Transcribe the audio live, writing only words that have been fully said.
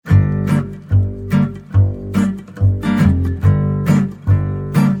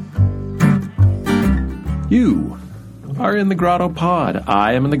are in the GrottoPod.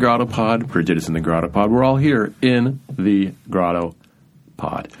 I am in the GrottoPod. Bridget is in the GrottoPod. We're all here in the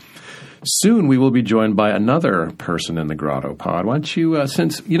GrottoPod. Soon we will be joined by another person in the GrottoPod. Why don't you,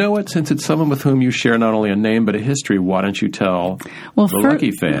 since it's someone with whom you share not only a name but a history, why don't you tell the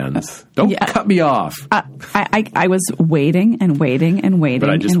lucky fans? Don't cut me off. I was waiting and waiting and waiting, but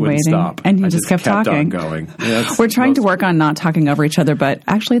I just wouldn't stop. And you just kept talking. On going. We're trying to work on not talking over each other, but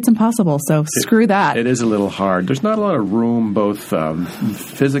actually it's impossible. So screw that. It is a little hard. There's not a lot of room, both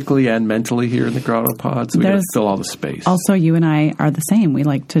physically and mentally, here in the GrottoPod, so we got to fill all the space. Also, you and I are the same. We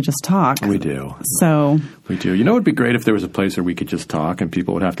like to just talk. We do. So we do. You know, it'd be great if there was a place where we could just talk and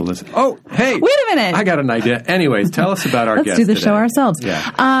people would have to listen. Oh, hey, wait a minute! I got an idea. Anyways, tell us about our guest. Let's do the today. show ourselves.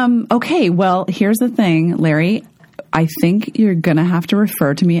 Yeah. Okay. Well, here's the thing, Larry. I think you're going to have to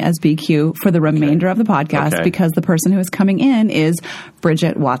refer to me as BQ for the remainder of the podcast because the person who is coming in is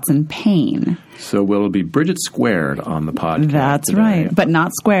Bridget Watson Payne. So will it be Bridget squared on the podcast? That's today. right. But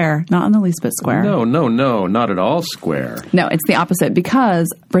not square. Not in the least bit square. No. Not at all square. No, it's the opposite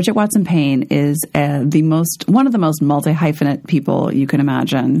because Bridget Watson Payne is one of the most multi-hyphenate people you can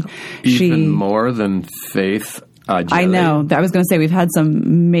imagine. Even more than Faith. I know. I was going to say we've had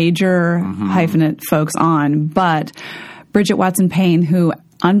some major hyphenate folks on, but Bridget Watson Payne, who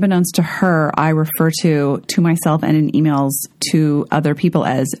unbeknownst to her, I refer to myself and in emails to other people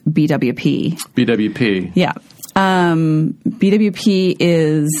as BWP. BWP. Yeah. BWP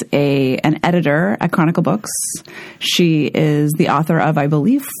is an editor at Chronicle Books. She is the author of, I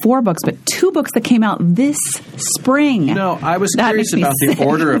believe, 4 books, but 2 books that came out this spring. No, I was curious about the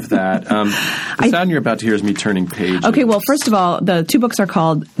order of that. The sound you're about to hear is me turning pages. Okay, well, first of all, the 2 books are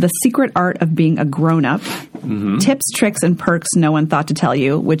called The Secret Art of Being a Grown-Up, Tips, Tricks, and Perks No One Thought to Tell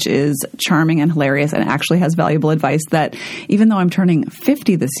You, which is charming and hilarious and actually has valuable advice that, even though I'm turning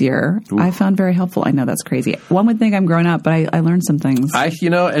 50 this year, I found very helpful. I know that's crazy. One would think I'm grown up, but I learned some things. And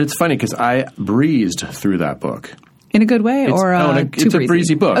it's funny because I breezed through that book. In a good way, it's a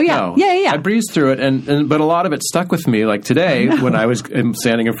breezy book. Oh, yeah. No. Yeah. I breezed through it, but a lot of it stuck with me. Like today, when I was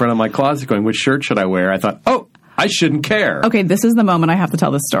standing in front of my closet going, which shirt should I wear? I thought, I shouldn't care. Okay, this is the moment I have to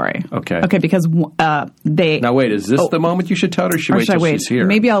tell this story. Okay, because Now, wait, is this the moment you should tell it, or should I wait till she's here?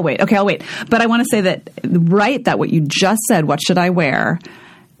 Maybe I'll wait. Okay, I'll wait. But I want to say that what you just said, what should I wear,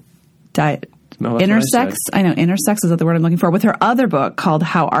 intersects. I know, intersects is the word I'm looking for. With her other book called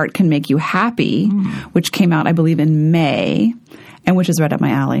How Art Can Make You Happy, which came out, I believe, in May, and which is right up my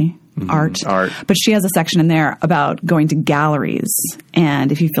alley. Art. But she has a section in there about going to galleries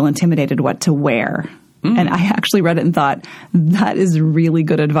and if you feel intimidated, what to wear. And I actually read it and thought, that is really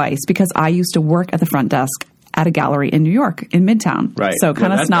good advice because I used to work at the front desk at a gallery in New York, in Midtown. Right. So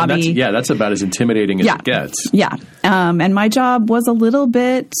kind of snobby. That's about as intimidating as it gets. Yeah. And my job was a little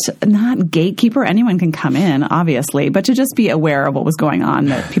bit, not gatekeeper, anyone can come in, obviously, but to just be aware of what was going on,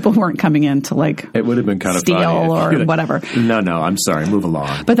 that people weren't coming in to it would have been kind of steal or whatever. No, I'm sorry, move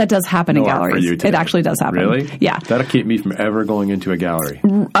along. But that does happen in galleries. It actually does happen. Really? Yeah. That'll keep me from ever going into a gallery.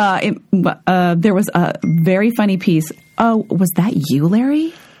 There was a very funny piece. Oh, was that you,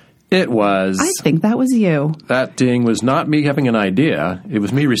 Larry? It was. I think that was you. That ding was not me having an idea. It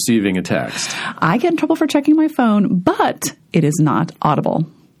was me receiving a text. I get in trouble for checking my phone, but it is not audible.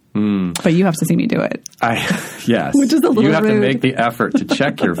 But you have to see me do it. Yes. Which is a little You have rude. To make the effort to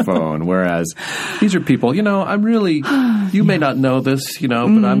check your phone, whereas these are people, I'm really, you may not know this, but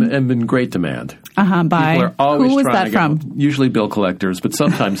I'm in great demand. By people are always who was trying that to from? Usually bill collecters, but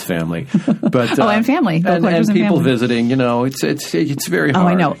sometimes family. But and family. Bill collectors and people family. visiting, it's very hard. Oh,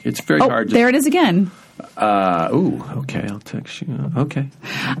 I know. It's very hard. There it is again. Okay. I'll text you. Okay.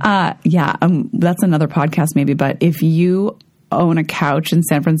 That's another podcast maybe, but if you own a couch in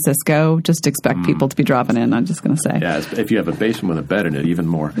San Francisco, just expect people to be dropping in, I'm just going to say. Yeah, if you have a basement with a bed in it, even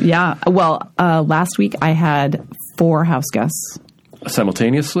more. Yeah. Well, last week I had 4 house guests.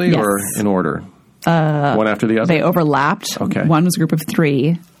 Simultaneously or in order? One after the other? They overlapped. Okay. One was a group of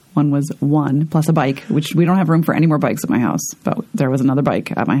 3. One was 1 plus a bike, which we don't have room for any more bikes at my house, but there was another bike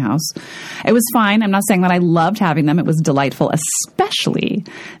at my house. It was fine. I'm not saying that I loved having them. It was delightful, especially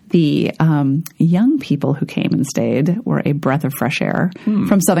the young people who came and stayed were a breath of fresh air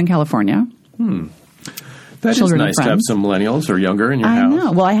from Southern California. That is nice to have some millennials or younger in your house. I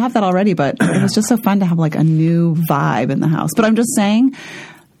know. Well, I have that already, but it was just so fun to have a new vibe in the house. But I'm just saying,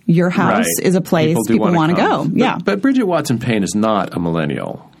 your house is a place people want to go. Yeah. But Bridget Watson Payne is not a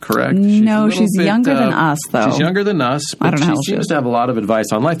millennial, correct? No, she's younger than us, though. She's younger than us, but I don't know she seems to have a lot of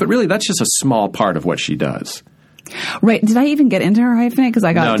advice on life. But really, that's just a small part of what she does. Right. Did I even get into her hyphenate? Because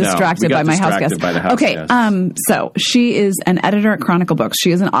I got distracted by my house guest. By the house okay. guest. So she is an editor at Chronicle Books.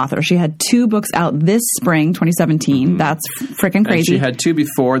 She is an author. She had 2 books out this spring, 2017. Mm-hmm. That's freaking crazy. And she had 2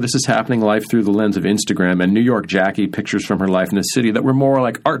 before. This is Happening Life Through the Lens of Instagram and New York Jackie, Pictures from Her Life in the City, that were more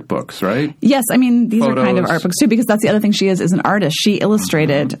like art books, right? Yes. I mean, these Photos. are kind of art books too, because that's the other thing she is an artist. She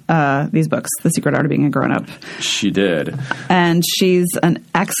illustrated these books, The Secret Art of Being a Grown-Up. She did. And she's an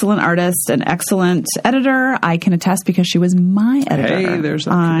excellent artist, an excellent editor. I can attest because she was my editor. Hey, there's a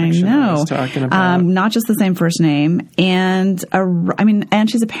connection I was talking about. Not just the same first name, and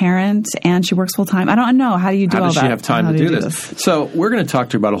she's a parent, and she works full time. I don't know, how do you do all that? How does she have time to do this? So we're going to talk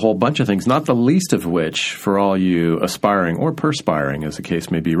to her about a whole bunch of things, not the least of which, for all you aspiring or perspiring, as the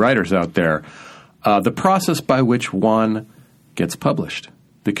case may be, writers out there, the process by which one gets published.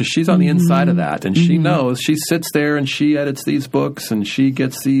 Because she's on the inside of that, and she knows. She sits there and she edits these books, and she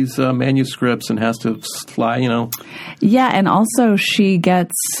gets these manuscripts and has to fly, Yeah, and also she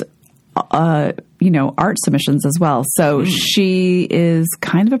gets, art submissions as well. So she is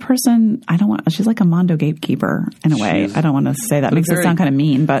kind of a person, she's like a Mondo gatekeeper in a way. I don't want to say that. Makes it sound kind of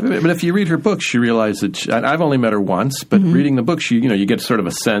mean, but if you read her books, you realize that I've only met her once, but reading the books, you get sort of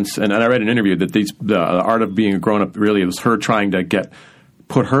a sense, and I read an interview that the art of being a grown-up really was her trying to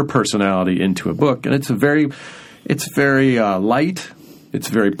put her personality into a book, and it's very light. It's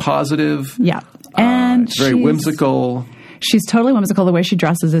very positive. Yeah, and it's very whimsical. She's totally whimsical. The way she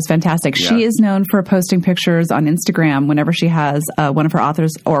dresses is fantastic. Yeah. She is known for posting pictures on Instagram whenever she has one of her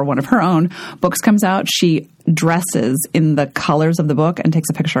authors or one of her own books comes out. She dresses in the colors of the book and takes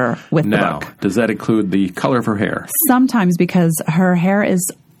a picture with the book. Now, does that include the color of her hair? Sometimes, because her hair is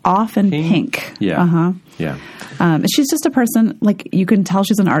often pink. Yeah. Uh-huh. Yeah. She's just a person, you can tell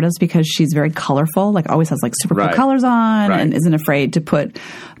she's an artist because she's very colorful, always has super cool colors on and isn't afraid to put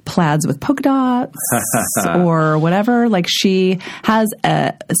plaids with polka dots or whatever. She has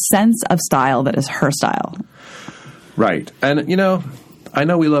a sense of style that is her style. Right. And, I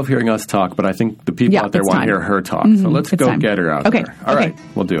know we love hearing us talk, but I think the people out there want to hear her talk. So let's go get her out there. All right.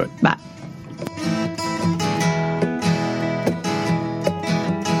 We'll do it. Bye.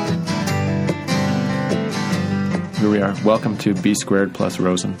 Here we are. Welcome to B Squared plus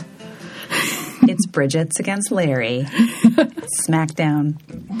Rosen. It's Bridget's against Larry. Smackdown.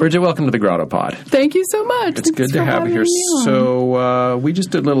 Bridget, welcome to the GrottoPod. Thank you so much. It's good to have you here. So we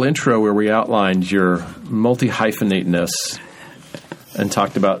just did a little intro where we outlined your multi-hyphenate-ness and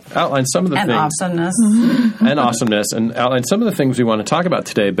outlined some of the things. And awesomeness. And outlined some of the things we want to talk about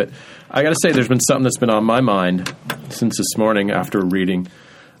today. But I got to say, there's been something that's been on my mind since this morning after reading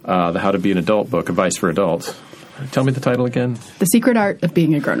the How to Be an Adult book, Advice for Adults. Tell me the title again. The Secret Art of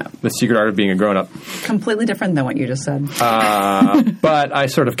Being a Grown-Up. The Secret Art of Being a Grown-Up. Completely different than what you just said. But I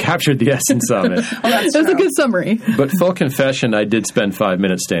sort of captured the essence of it. That's a good summary. But full confession, I did spend 5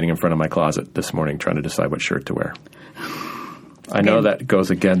 minutes standing in front of my closet this morning trying to decide what shirt to wear. I know that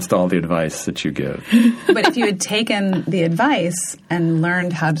goes against all the advice that you give. But if you had taken the advice and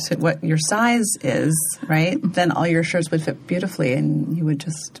learned what your size is, right, then all your shirts would fit beautifully and you would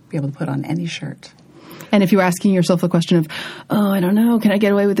just be able to put on any shirt. And if you were asking yourself the question of, I don't know, can I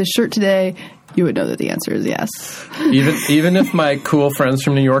get away with this shirt today? You would know that the answer is yes. Even if my cool friends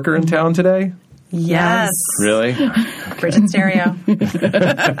from New York are in town today? Yes. Really? Bridget Stereo.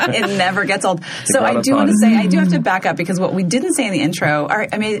 It never gets old. So I do want to say, I do have to back up because what we didn't say in the intro, or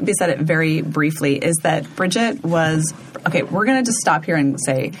I maybe said it very briefly, is that Bridget was, we're going to just stop here and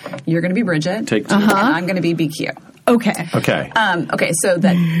say, you're going to be Bridget. Take two. And I'm going to be BQ. Okay. So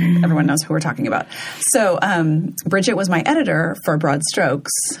that everyone knows who we're talking about. So Bridget was my editor for Broad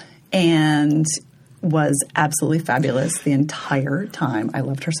Strokes and was absolutely fabulous the entire time. I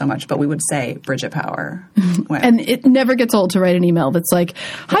loved her so much. But we would say Bridget Power. And it never gets old to write an email that's like,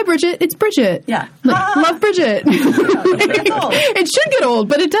 hi, Bridget, it's Bridget. Yeah. Love Bridget. It should get old,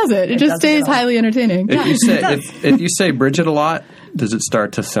 but it doesn't. It just stays highly entertaining. If you say Bridget a lot, does it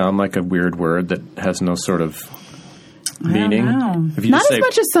start to sound like a weird word that has no sort of meaning? Not as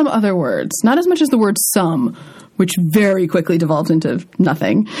much as some other words. Not as much as the word some, which very quickly devolved into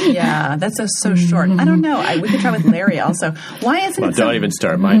nothing. Yeah, that's so short. I don't know. We could try with Larry also. Why isn't it don't even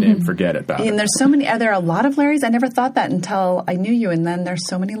start my name. Forget it about it. And there's so many. Are there a lot of Larrys? I never thought that until I knew you, and then there's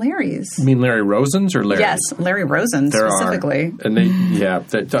so many Larrys. You mean Larry Rosens or Larry? Yes, Larry Rosen specifically. And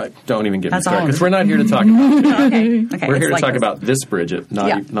don't even get me started because we're not here to talk about it. Okay. We're here to talk about this Bridget,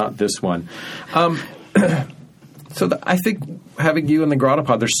 not this one. So I think having you in the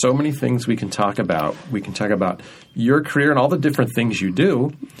GrottoPod, there's so many things we can talk about. We can talk about your career and all the different things you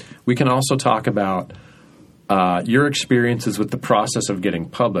do. We can also talk about your experiences with the process of getting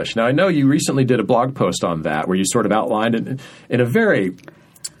published. Now, I know you recently did a blog post on that where you sort of outlined it in a very,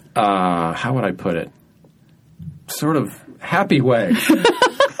 how would I put it, sort of happy way.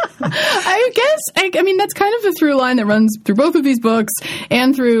 I guess, I mean, that's kind of the through line that runs through both of these books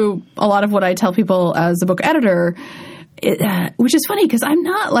and through a lot of what I tell people as a book editor. Which is funny because I'm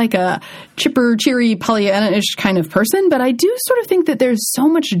not like a chipper, cheery, Pollyanna-ish kind of person, but I do sort of think that there's so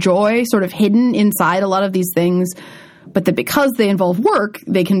much joy sort of hidden inside a lot of these things, but that because they involve work,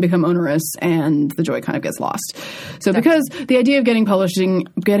 they can become onerous and the joy kind of gets lost. So because the idea of getting published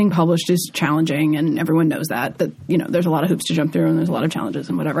is challenging and everyone knows that, you know, there's a lot of hoops to jump through and there's a lot of challenges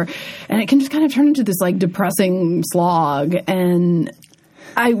and whatever. And it can just kind of turn into this like depressing slog. And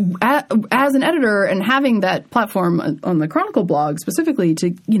as an editor and having that platform on the Chronicle blog specifically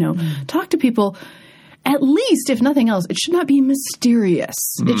to, you know, talk to people, at least, if nothing else, it should not be mysterious.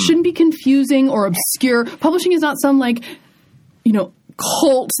 It shouldn't be confusing or obscure. Publishing is not some, like, you know,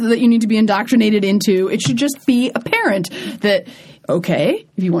 cult that you need to be indoctrinated into. It should just be apparent that, okay,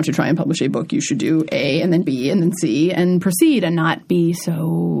 if you want to try and publish a book, you should do A and then B and then C and proceed and not be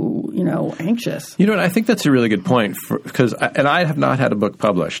so, you know, anxious. You know, and I think that's a really good point because I have not had a book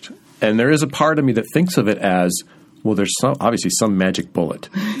published. And there is a part of me that thinks of it as, well, there's obviously some magic bullet.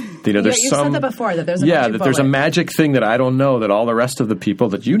 You know, there's you've said that before, that there's a magic bullet. There's a magic thing that I don't know that all the rest of the people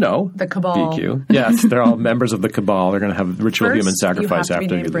that you know, the cabal, BQ, yes, they're all members of the cabal. They're going to have ritual human sacrifice you have to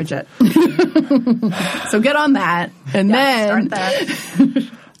after be named Bridget. So get on that, and then start that.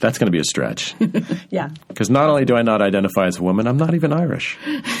 That's going to be a stretch. Yeah, because not only do I not identify as a woman, I'm not even Irish.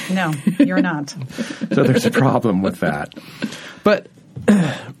 No, you're not. So there's a problem with that. But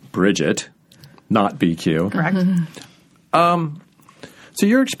Bridget, not BQ, correct. So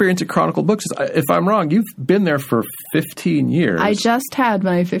your experience at Chronicle Books is, if I'm wrong, you've been there for 15 years. I just had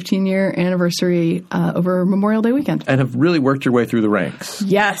my 15-year anniversary over Memorial Day weekend. And have really worked your way through the ranks.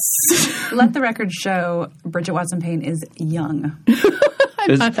 Yes. Let the record show Bridget Watson Payne is young.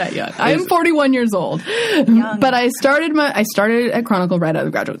 I'm not that young. I am 41 years old. Young. But I started at Chronicle right out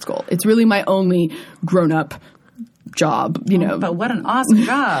of graduate school. It's really my only grown-up job, you know. But what an awesome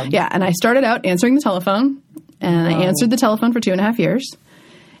job. Yeah, and I started out answering the telephone. And I answered the telephone for 2.5 years.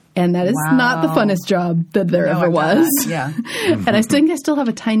 And that is not the funnest job that there ever was. Yeah. And I still have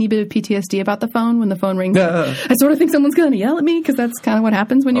a tiny bit of PTSD about the phone when the phone rings. I sort of think someone's going to yell at me because that's kind of what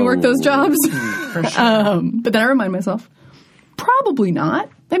happens when you work those jobs. For sure. But then I remind myself, probably not.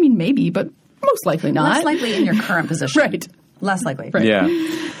 I mean, maybe, but most likely not. Less likely in your current position. Right. Less likely. Right. Yeah.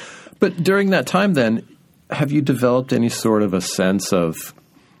 But during that time then, have you developed any sort of a sense of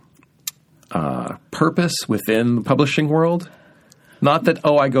purpose within the publishing world? Not that,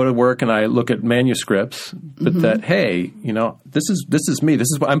 I go to work and I look at manuscripts, but that, hey, you know, this is me. This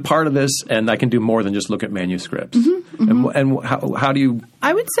is what I'm part of this, and I can do more than just look at manuscripts. And how do you?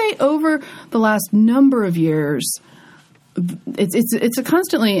 I would say over the last number of years, it's a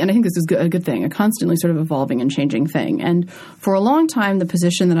constantly, and I think this is a good thing, a constantly sort of evolving and changing thing. And for a long time, the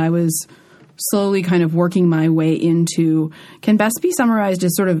position that I was slowly kind of working my way into can best be summarized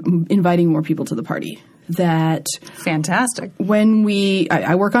as sort of inviting more people to the party. That fantastic. When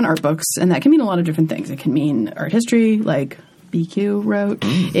I work on art books, and that can mean a lot of different things. It can mean art history, like BQ wrote.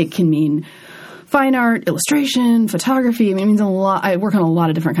 It can mean fine art, illustration, photography. I mean, it means a lot. I work on a lot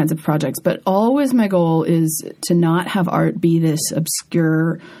of different kinds of projects, but always my goal is to not have art be this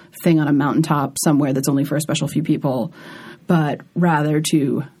obscure thing on a mountaintop somewhere that's only for a special few people, but rather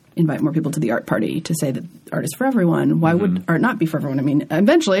to invite more people to the art party, to say that art is for everyone. Why would art not be for everyone? I mean,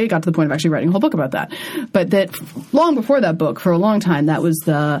 eventually it got to the point of actually writing a whole book about that. But that long before that book, for a long time, that was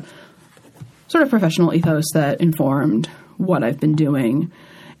the sort of professional ethos that informed what I've been doing.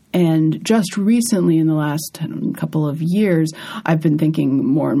 And just recently, in the last couple of years, I've been thinking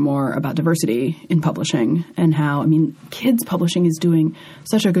more and more about diversity in publishing and how, I mean, kids publishing is doing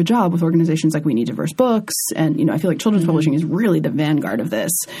such a good job with organizations like We Need Diverse Books. And, you know, I feel like children's publishing is really the vanguard of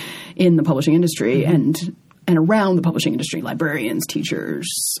this in the publishing industry and around the publishing industry, librarians, teachers,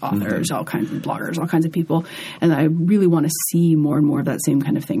 authors, all kinds of bloggers, all kinds of people. And I really want to see more and more of that same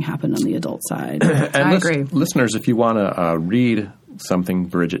kind of thing happen on the adult side. I agree. Listeners, if you want to read something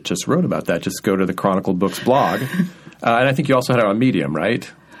Bridget just wrote about that, just go to the Chronicle Books blog. And I think you also had it on Medium, right?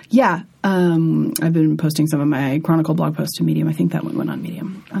 Yeah. I've been posting some of my Chronicle blog posts to Medium. I think that one went on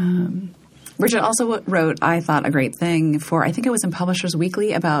Medium. Bridget also wrote, I thought, a great thing for, I think it was in Publishers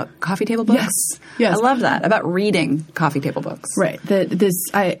Weekly, about coffee table books. Yes. I love that, about reading coffee table books. Right.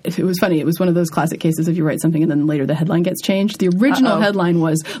 It was funny. It was one of those classic cases if you write something and then later the headline gets changed. The original headline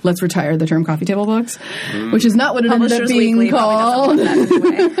was, let's retire the term coffee table books, which is not what it ended up being Weekly called.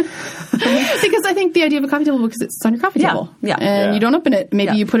 Anyway. Because I think the idea of a coffee table book is it's on your coffee table. Yeah. And you don't open it.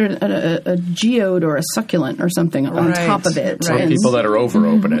 Maybe you put a geode or a succulent or something on top of it. Some people that are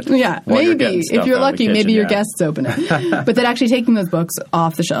open it. Yeah, maybe. If you're lucky, maybe your guests open it. But then actually taking those books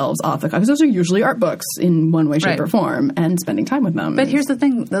off the shelves, because those are usually art books in one way, shape, or form, and spending time with them. But here's the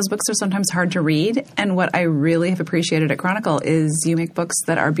thing. Those books are sometimes hard to read. And what I really have appreciated at Chronicle is you make books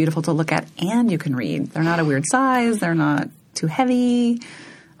that are beautiful to look at and you can read. They're not a weird size. They're not too heavy.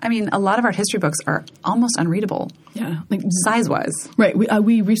 I mean, a lot of art history books are almost unreadable. Yeah. Size-wise. Right.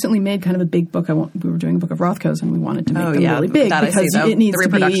 We recently made kind of a big book. We were doing a book of Rothko's, and we wanted to make them really big because it needs to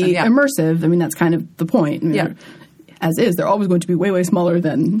be immersive. I mean, that's kind of the point. I mean, as is, they're always going to be way, way smaller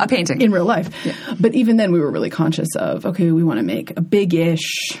than a painting in real life. Yeah. But even then, we were really conscious of, okay, we want to make a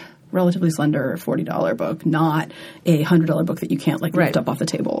big-ish, relatively slender $40 book, not a $100 book that you can't lift up off the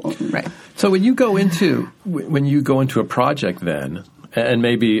table. Right. So when you go into a project then, and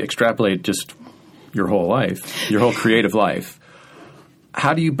maybe extrapolate just your whole life, your whole creative life,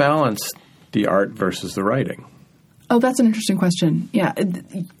 how do you balance the art versus the writing? Oh, that's an interesting question. Yeah.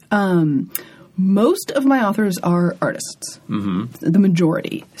 Most of my authors are artists, the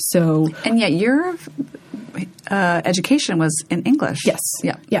majority. And yet your education was in English. Yes.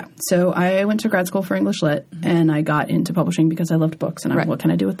 Yeah. So I went to grad school for English Lit, and I got into publishing because I loved books. And what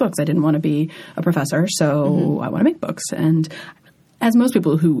can I do with books? I didn't want to be a professor, so I want to make books. And as most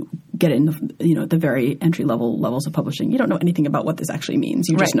people who get in the very entry-level levels of publishing, you don't know anything about what this actually means.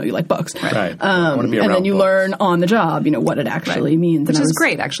 You just know you like books. Right. And then you learn on the job, what it actually means. Which is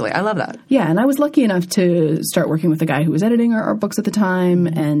great, actually. I love that. Yeah, and I was lucky enough to start working with the guy who was editing our art books at the time,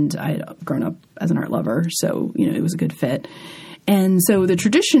 and I'd grown up as an art lover, so, it was a good fit. And so the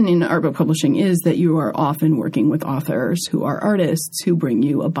tradition in art book publishing is that you are often working with authors who are artists who bring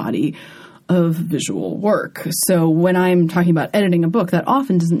you a body of visual work. So when I'm talking about editing a book, that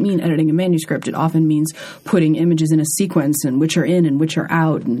often doesn't mean editing a manuscript. It often means putting images in a sequence and which are in and which are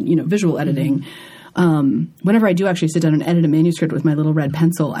out and, visual editing. Whenever I do actually sit down and edit a manuscript with my little red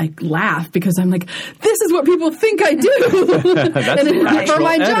pencil, I laugh because I'm like, this is what people think I do That's for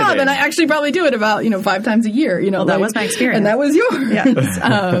my editing. job. And I actually probably do it about, 5 times a year. Well, that was my experience. And that was yours.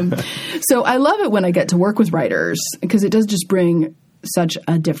 Yeah. So I love it when I get to work with writers because it does just bring such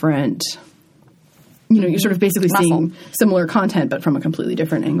a different... you're sort of basically seeing similar content, but from a completely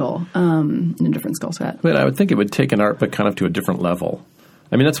different angle, and a different skill set. But I would think it would take an art book kind of to a different level.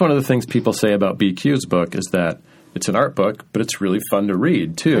 I mean, that's one of the things people say about BQ's book is that it's an art book, but it's really fun to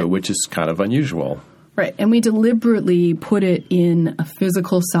read, too, which is kind of unusual. Right. And we deliberately put it in a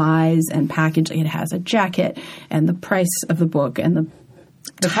physical size and package. It has a jacket and the price of the book and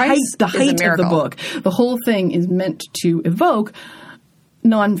the height of the book. The whole thing is meant to evoke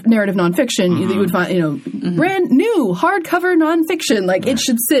narrative nonfiction that you would find, brand new hardcover nonfiction. Like it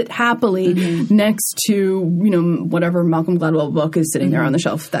should sit happily next to, whatever Malcolm Gladwell book is sitting there on the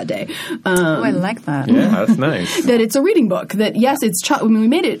shelf that day. I like that. Yeah, that's nice. That it's a reading book. That yes, we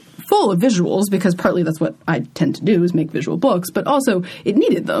made it full of visuals because partly that's what I tend to do is make visual books, but also it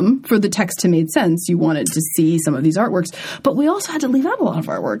needed them for the text to make sense. You wanted to see some of these artworks, but we also had to leave out a lot of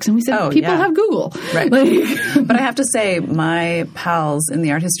artworks, and we said people have Google. Right. But I have to say, my pals in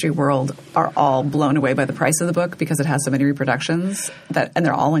the art history world are all blown away by the price of the book because it has so many reproductions and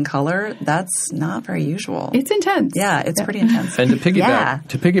they're all in color. That's not very usual. It's intense. Yeah, it's pretty intense. And to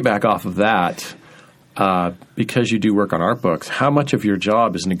piggyback off of that, because you do work on art books, how much of your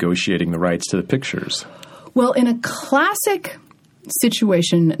job is negotiating the rights to the pictures? Well, in a classic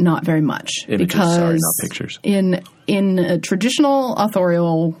situation, not very much. Images, because sorry, not pictures. In a traditional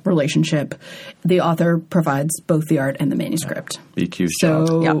authorial relationship, the author provides both the art and the manuscript. BQ's job.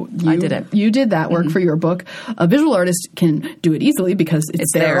 So I did it. You did that work for your book. A visual artist can do it easily because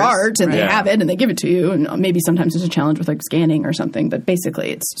it's their theirs, art and they have it and they give it to you. And maybe sometimes there's a challenge with like scanning or something, but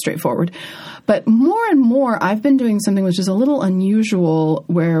basically it's straightforward. But more and more, I've been doing something which is a little unusual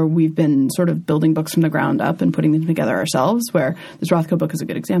where we've been sort of building books from the ground up and putting them together ourselves, where this Rothko book is a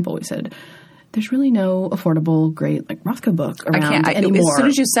good example. We said, there's really no affordable, great Rothko book around anymore. As soon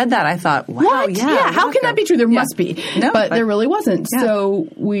as you said that, I thought, wow, what? yeah. How can that be true? There must be. No, but there really wasn't. Yeah. So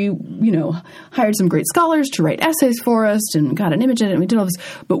we, hired some great scholars to write essays for us and got an image edit and we did all this.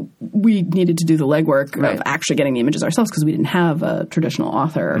 But we needed to do the legwork of actually getting the images ourselves because we didn't have a traditional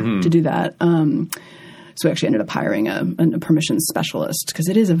author to do that. So we actually ended up hiring a permissions specialist because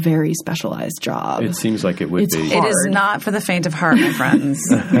it is a very specialized job. It seems like it would be. It is not for the faint of heart, my friends.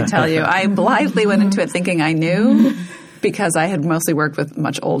 Let me tell you. I blithely went into it thinking I knew because I had mostly worked with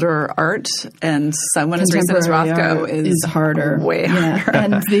much older art, and someone as recent as Rothko is harder. Way harder.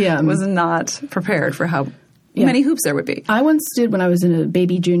 And was not prepared for how many hoops there would be. I once did, when I was a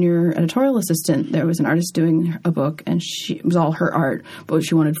baby junior editorial assistant, there was an artist doing a book, and it was all her art, but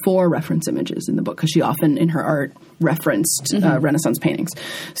she wanted 4 reference images in the book because she often in her art referenced Renaissance paintings.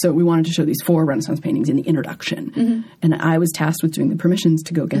 So we wanted to show these 4 Renaissance paintings in the introduction. And I was tasked with doing the permissions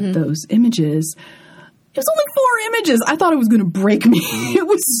to go get those images. It was only 4 images. I thought it was going to break me. It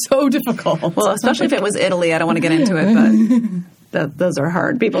was so difficult. Well, especially if it was Italy. I don't want to get into it, but those are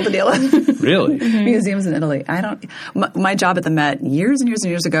hard people to deal with. Really? Museums in Italy. My job at the Met years and years and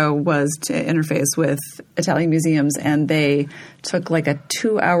years ago was to interface with Italian museums, and they took like a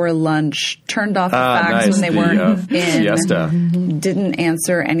 2-hour lunch, turned off the fax when they weren't in, siesta. didn't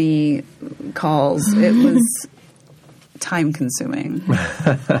answer any calls. It was time-consuming,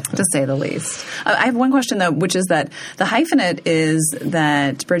 to say the least. I have one question, though, which is that the hyphenate is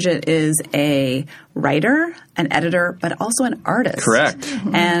that Bridget is a writer, an editor, but also an artist. Correct.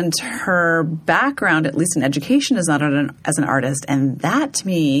 And her background, at least in education, is not as an artist. And that, to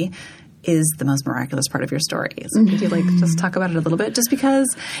me, is the most miraculous part of your story. So could you just talk about it a little bit? Just because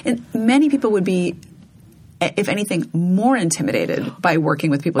many people would be, if anything, more intimidated by working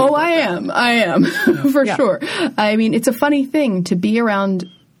with people. Oh, I am, for sure. I mean, it's a funny thing to be around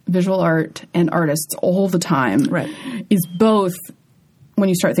visual art and artists all the time. Right. Is both, when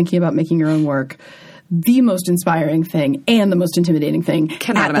you start thinking about making your own work, the most inspiring thing and the most intimidating thing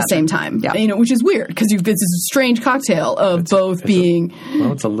the same time. Yeah. Which is weird because it's this strange cocktail of being.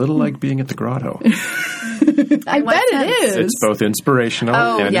 It's a little like being at the Grotto. I bet it is. It's both inspirational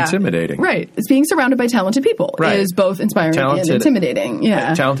and intimidating. Right. It's being surrounded by talented people. Right. It is both inspiring and intimidating.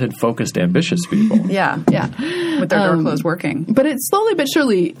 Yeah. Talented, focused, ambitious people. Yeah. With their door closed working. But it's slowly but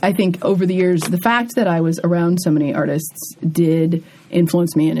surely, I think, over the years, the fact that I was around so many artists did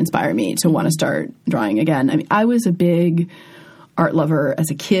influence me and inspire me to want to start drawing again. I mean, I was a big art lover as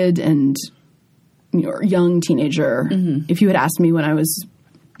a kid and young teenager. If you had asked me when I was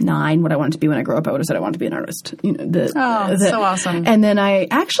 9 what I wanted to be when I grow up, I would have said I wanted to be an artist. So awesome. And then I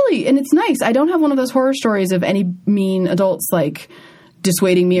actually, and it's nice, I don't have one of those horror stories of any mean adults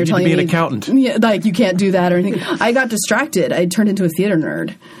dissuading me or telling me. You need to be an accountant. Yeah, you can't do that or anything. I got distracted. I turned into a theater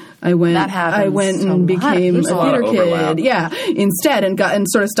nerd. I went and became a theater kid. Yeah, instead, and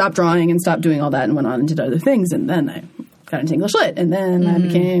sort of stopped drawing and stopped doing all that and went on and did other things. And then I got into English Lit, and then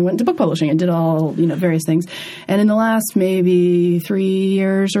I went into book publishing and did all various things. And in the last maybe 3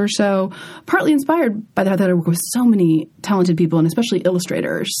 years or so, partly inspired by the fact that I work with so many talented people and especially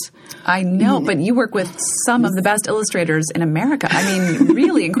illustrators. I know, but you work with some of the best illustrators in America. I mean,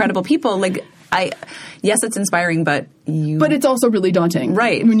 really incredible people. Yes, it's inspiring, but it's also really daunting.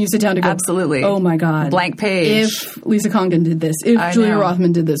 Right. When you sit down to go, absolutely. Oh my God. Blank page. If Lisa Congdon did this, if Julia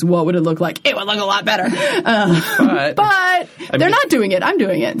Rothman did this, what would it look like? It would look a lot better. But they're not doing it. I'm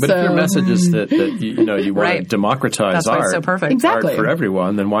doing it. But if your message is that you want to democratize That's why it's so perfect. Exactly. art for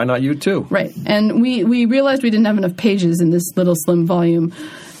everyone, then why not you too? Right. And we realized we didn't have enough pages in this little slim volume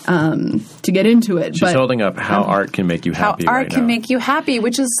to get into it. She's holding up How Art Can Make You Happy. How Art Can Make You Happy,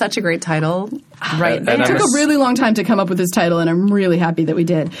 which is such a great title. Right. It took a really long time to come up with this title, and I'm really happy that we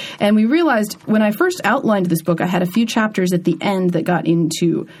did. And we realized when I first outlined this book, I had a few chapters at the end that got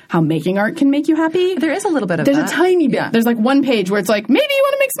into how making art can make you happy. There is a little bit of There's that. A tiny bit. Yeah. There's one page where it's maybe you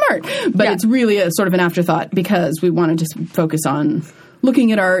want to make smart. But it's really a sort of an afterthought because we wanted to focus on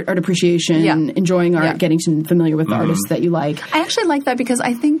looking at art appreciation, enjoying art, getting familiar with the artists that you like. I actually like that because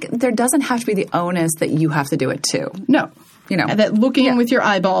I think there doesn't have to be the onus that you have to do it too. No. That looking with your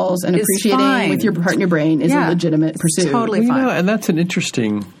eyeballs and appreciating with your heart and your brain is a legitimate pursuit. Totally fine. And that's an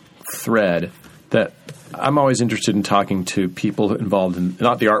interesting thread that I'm always interested in talking to people involved in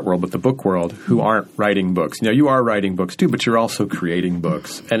not the art world, but the book world who aren't writing books. You are writing books too, but you're also creating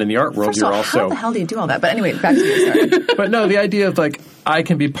books. And in the art world, you're also... How the hell do you do all that? But anyway, back to you. Sorry. But no, the idea of I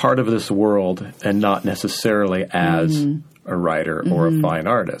can be part of this world and not necessarily as a writer or a fine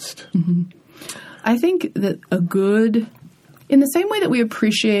artist. I think that in the same way that we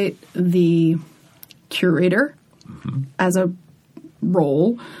appreciate the curator as a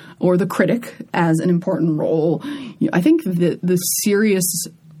role or the critic as an important role, I think that the serious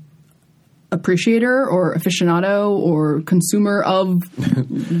appreciator or aficionado or consumer of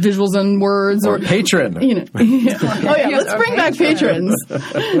visuals and words or patron. Let's bring back patrons.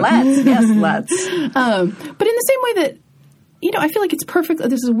 Let's. But in the same way that I feel like it's perfect.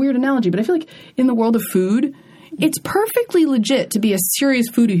 This is a weird analogy, but I feel like in the world of food, it's perfectly legit to be a serious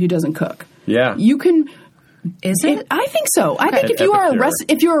foodie who doesn't cook. Yeah. You can... Is it? I think so. I think if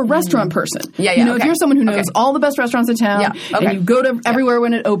you're a restaurant person, if you're someone who knows all the best restaurants in town, and you go to everywhere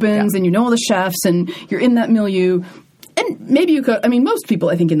when it opens, and you know all the chefs, and you're in that milieu, and maybe you cook. I mean, most people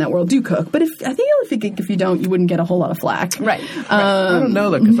I think in that world do cook, but if you don't, you wouldn't get a whole lot of flack. Right. I don't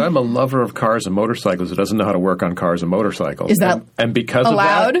know that because I'm a lover of cars and motorcycles who doesn't know how to work on cars and motorcycles. Is that and because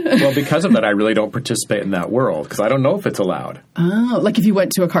allowed? Of that, well, because of that, I really don't participate in that world because I don't know if it's allowed. Oh, like if you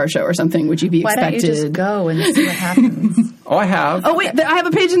went to a car show or something, would you be expected? Why don't you just go and see what happens? Oh, I have. Oh, wait, I have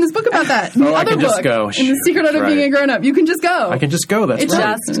a page in this book about that. In the other book, just go. In The Secret Art of Being a Grown-Up. You can just go. I can just go. That's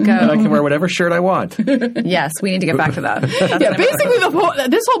right. Just go. And I can wear whatever shirt I want. Yes, we need to get back to that. Basically,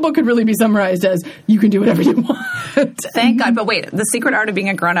 this whole book could really be summarized as you can do whatever you want. Thank God. But wait, The Secret Art of Being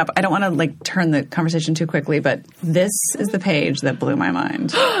a Grown-Up, I don't want to turn the conversation too quickly, but this is the page that blew my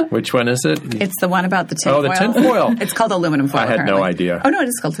mind. Which one is it? It's the one about the tin foil. Oh, the tin foil. It's called aluminum foil. I had apparently. no idea. Oh, no, it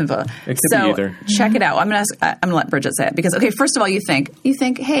is called tin foil. It could be either. Check it out. I'm going to let Bridget say it because, okay, first of all, you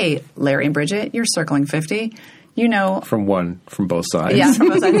think, hey, Larry and Bridget, you're circling 50. You know. From both sides. Yeah, from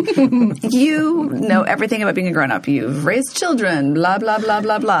both sides. You know everything about being a grown-up. You've raised children, blah, blah, blah,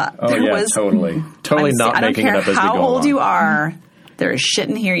 blah, blah. Oh, totally. Totally not making it up as we go along. I don't care how old you are. There is shit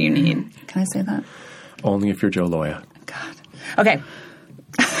in here you need. Can I say that? Only if you're Joe Loya. God. Okay.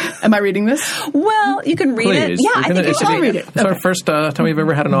 Am I reading this? Well, you can read it. Yeah, I think you should read it. It's our first time we've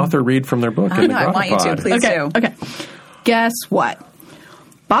ever had an author read from their book. I want you to. Please do. Okay. Guess what?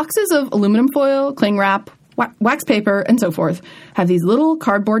 Boxes of aluminum foil, cling wrap, wax paper, and so forth have these little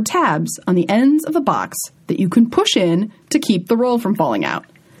cardboard tabs on the ends of the box that you can push in to keep the roll from falling out.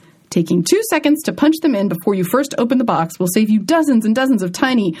 Taking 2 seconds to punch them in before you first open the box will save you dozens and dozens of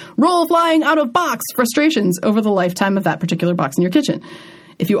tiny roll flying out of box frustrations over the lifetime of that particular box in your kitchen.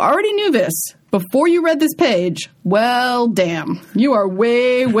 If you already knew this before you read this page, well, damn, you are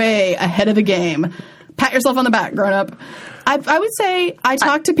way, way ahead of the game. Pat yourself on the back, grown up. I would say I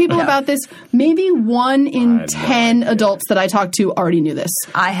talked to people about this. Maybe 1 in 10 adults that I talked to already knew this.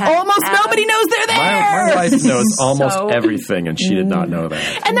 Almost nobody knows they're there. My wife knows almost everything, and she did not know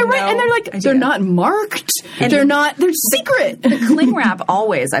that. And they're right. And they're like, they're not marked. They're secret. The cling wrap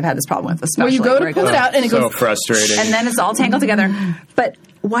always I've had this problem with, especially. Where you go to pull it out, and it goes. So frustrating. And then it's all tangled together. But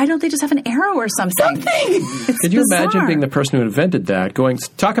why don't they just have an arrow or something? Could you imagine being the person who invented that,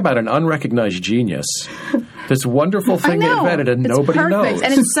 talk about an unrecognized genius. This wonderful thing they invented and nobody knows.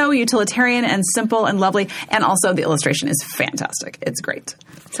 And it's so utilitarian and simple and lovely. And also the illustration is fantastic. It's great.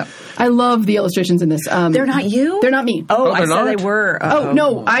 So I love the illustrations in this. They're not you? They're not me. Oh, I said they were.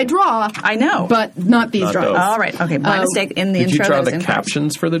 No, I draw. I know. But not these drawings. All right. Okay, my mistake in the intro. Did you draw the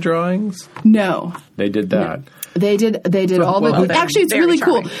captions for the drawings? No. They did that. No. They did all the... Actually, it's really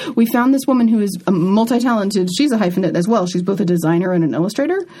cool. We found this woman who is multi-talented. She's a hyphenate as well. She's both a designer and an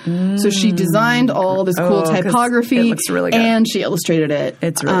illustrator. So she designed all this cool typography. It looks really good. And she illustrated it.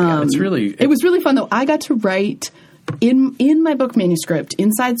 It's really good. It was really fun, though. I got to write... In my book manuscript,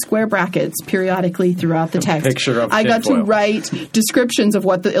 inside square brackets, periodically throughout the text, I got to write descriptions of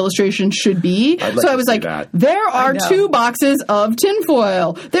what the illustration should be. So I was like, there are 2 boxes of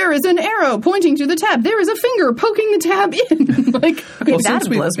tinfoil. There is an arrow pointing to the tab. There is a finger poking the tab in. That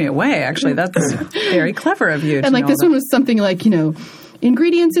blows me away, actually. That's very clever of you. And this one was something like,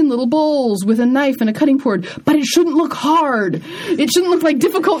 ingredients in little bowls with a knife and a cutting board, but it shouldn't look hard. It shouldn't look like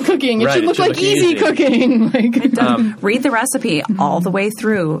difficult cooking. It should look like easy cooking. Read the recipe all the way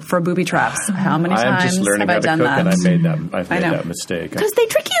through for booby traps. How many times have I done that? I've made that mistake. Because they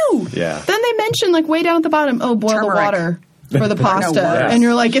trick you. Yeah. Then they mention, way down at the bottom, boil the water for the pasta. And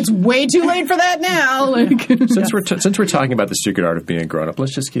you're like, it's way too late for that now. Since we're talking about the secret art of being a grown-up,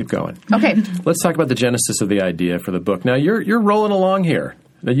 let's just keep going. Okay. Let's talk about the genesis of the idea for the book. Now, you're rolling along here.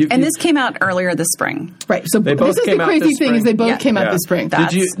 This came out earlier this spring. Right. So this is the crazy thing is they both came out this spring.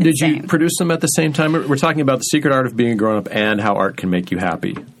 Did you produce them at the same time? We're talking about the secret art of being a grown-up and how art can make you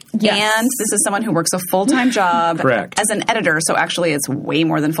happy. Yes. And this is someone who works a full-time job as an editor, so actually it's way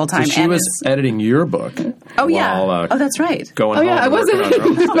more than full-time. So she was editing your book. Oh, yeah. That's right. Going home I wasn't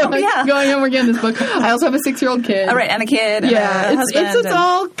going home working on this book. I also have a 6-year-old kid. All right, and a kid. Yeah, and it's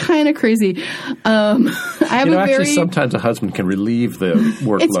all kind of crazy. I have actually, sometimes a husband can relieve the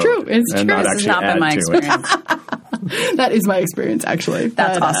workload. It's true. It's true. This has not been my experience. That is my experience, actually.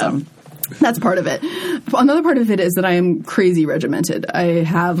 That's awesome. That's part of it. Another part of it is that I am crazy regimented. I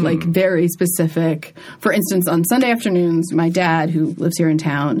have like very specific, for instance, on Sunday afternoons, my dad, who lives here in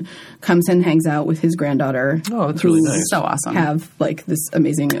town, comes and hangs out with his granddaughter. Oh, that's really nice. So awesome. Have like this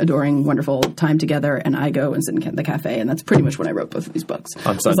amazing, adoring, wonderful time together, and I go and sit in the cafe, and that's pretty much when I wrote both of these books.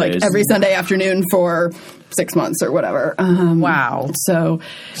 On Sundays. It was like every Sunday afternoon for 6 months or whatever. Wow. So,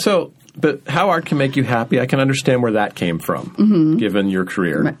 but how art can make you happy, I can understand where that came from, given your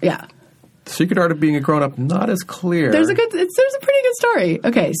career. yeah. The secret art of being a grown-up, not as clear. There's a pretty good story.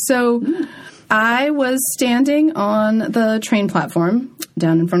 Okay, so I was standing on the train platform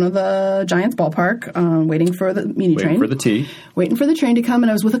down in front of the Giants ballpark, waiting for the train. Waiting for the T. Waiting for the train to come,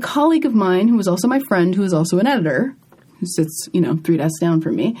 and I was with a colleague of mine who was also my friend, who was also an editor, who sits, 3 desks down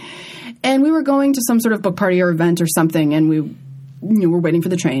from me. And we were going to some sort of book party or event or something, and we were waiting for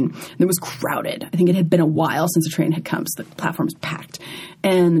the train. And it was crowded. I think it had been a while since the train had come, so the platform was packed.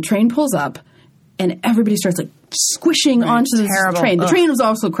 And the train pulls up, and everybody starts like squishing onto the train. The train was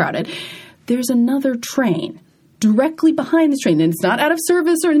also crowded. There's another train directly behind this train, and it's not out of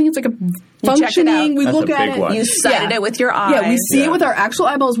service or anything. It's like a functioning. We That's look a at big it. one. You sighted it with your eyes. Yeah, we see it with our actual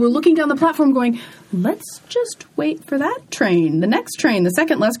eyeballs. We're looking down the platform going, let's just wait for that train, the next train, the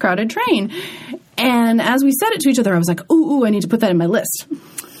second less crowded train. And as we said it to each other, I was like, ooh, I need to put that in my list.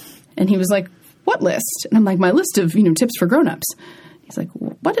 And he was like, what list? And I'm like, my list of, tips for grown-ups. He's like,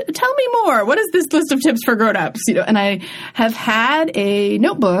 what? Tell me more. What is this list of tips for grown-ups? And I have had a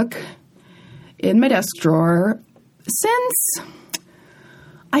notebook in my desk drawer since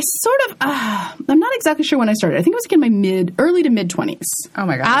I I'm not exactly sure when I started. I think it was like in my early to mid-20s. Oh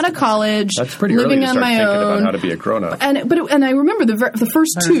my God. Out of college. That's pretty living early to on start my thinking own. about how to be a grown-up. And I remember the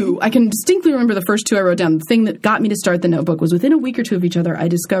first two. I can distinctly remember the first two I wrote down. The thing that got me to start the notebook was within a week or two of each other, I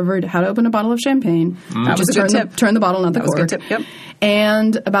discovered how to open a bottle of champagne. That was a good tip. Turn the bottle, not the cork. That was a good tip, yep.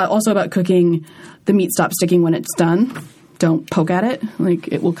 And about cooking. The meat stops sticking when it's done. Don't poke at it. Like,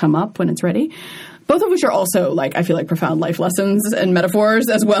 it will come up when it's ready. Both of which are also, I feel like profound life lessons and metaphors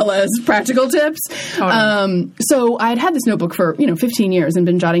as well as practical tips. So I had this notebook for, 15 years and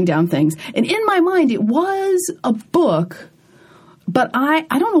been jotting down things. And in my mind, it was a book, but I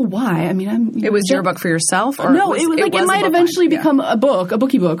don't know why. I mean, it was your book for yourself? Or no, it might eventually become a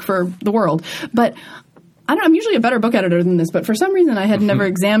bookie book for the world. But I'm usually a better book editor than this, but for some reason I had never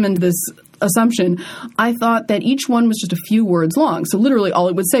examined this assumption. I thought that each one was just a few words long. So literally all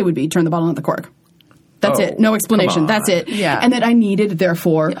it would say would be, turn the bottle, not the cork. That's it. No explanation. That's it. Yeah. And that I needed,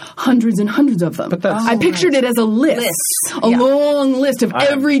 therefore, hundreds and hundreds of them. But I pictured it as a list. A long list of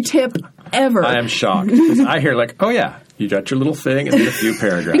every tip ever. I am shocked. Because I hear oh yeah, you got your little thing and then a few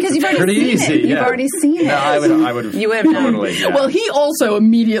paragraphs. Because you've already pretty seen easy. it. You've already seen it. No, I would You would have totally. Yeah. Well, he also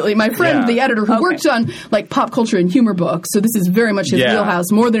immediately, my friend, the editor who worked on pop culture and humor books, so this is very much his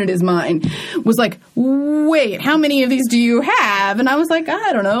wheelhouse more than it is mine, was like, wait, how many of these do you have? And I was like,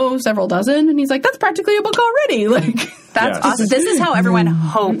 I don't know, several dozen. And he's like, that's practically a book already. That's awesome. This is how everyone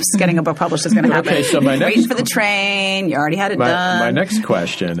hopes getting a book published is going to happen. Okay, so my next waiting for the train. You already had it done. My next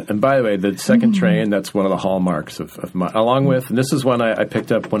question, and by the way, the second train, that's one of the hallmarks of my, along with, and this is one I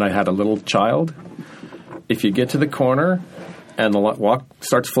picked up when I had a little child. If you get to the corner and the walk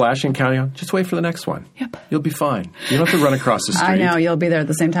starts flashing, counting out, just wait for the next one. Yep. You'll be fine. You don't have to run across the street. I know. You'll be there at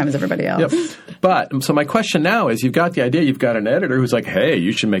the same time as everybody else. Yep. But, so my question now is, you've got the idea, you've got an editor who's like, hey,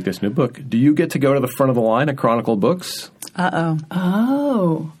 you should make this new book. Do you get to go to the front of the line at Chronicle Books? Uh-oh.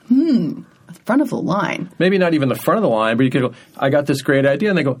 Oh. Front of the line. Maybe not even the front of the line, but you could go, I got this great idea.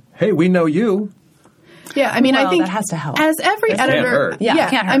 And they go, hey, we know you. Yeah, I mean, I think that has to help. as every editor, can't hurt. Yeah, it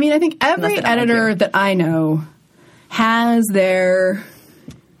can't hurt. I mean, I think every editor that I know has their,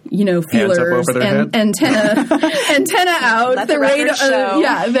 feelers over their and antenna out. Let the record show.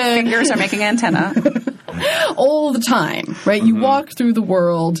 The fingers are making antenna. all the time, right? You walk through the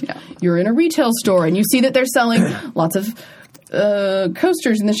world. You're in a retail store and you see that they're selling lots of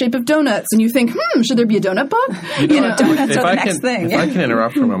coasters in the shape of donuts, and you think, should there be a donut book? Donuts are the next thing. If I can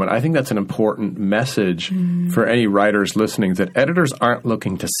interrupt for a moment, I think that's an important message for any writers listening, that editors aren't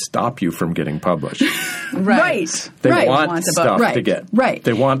looking to stop you from getting published. Right. They want stuff to get. Right.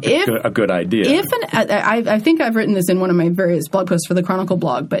 They want a good idea. I think I've written this in one of my various blog posts for the Chronicle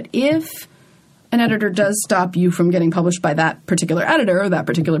blog, but if an editor does stop you from getting published by that particular editor or that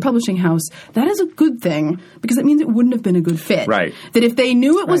particular publishing house, that is a good thing, because it means it wouldn't have been a good fit. Right. That if they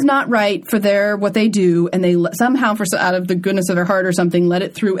knew it was not right for what they do, and they somehow, out of the goodness of their heart or something, let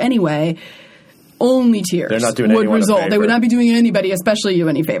it through anyway, only tears They're not doing would anyone a result. They favor. would not be doing anybody, especially you,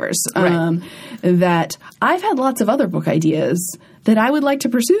 any favors. That I've had lots of other book ideas that I would like to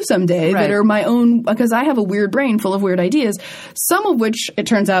pursue someday that are my own, because I have a weird brain full of weird ideas, some of which, it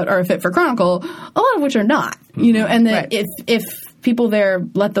turns out, are a fit for Chronicle, a lot of which are not. You know, and that if people there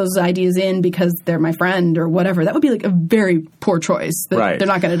let those ideas in because they're my friend or whatever, that would be like a very poor choice that they're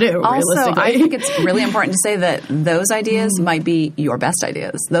not going to do, Also, realistically. I think it's really important to say that those ideas might be your best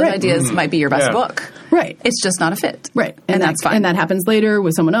ideas. Those ideas might be your best book. Right. It's just not a fit. Right. And that's fine. And that happens later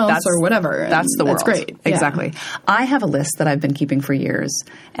with someone else or whatever. That's the world. That's great. Exactly. I have a list that I've been keeping for years,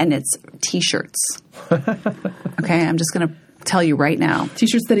 and it's T-shirts. Okay, I'm just going to tell you right now.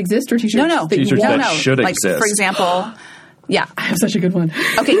 T-shirts that exist or T-shirts No. that you T-shirts want? that should like, exist. For example, yeah. I have such a good one.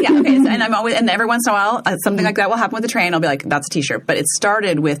 Okay. And I'm always, and every once in a while, something like that will happen with the train. I'll be like, that's a T-shirt. But it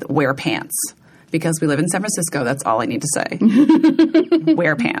started with wear pants. Because we live in San Francisco, that's all I need to say.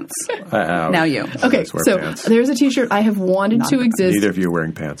 Wear pants. Now you. Okay, so there's a T-shirt I have wanted to exist. Neither of you are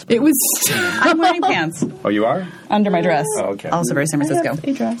wearing pants. It was... I'm wearing pants. Oh, you are? Under my dress. Oh, okay. Also very San Francisco.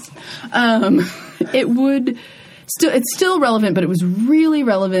 a dress. It would... It's still relevant, but it was really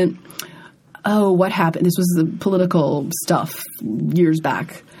relevant. Oh, what happened? This was the political stuff years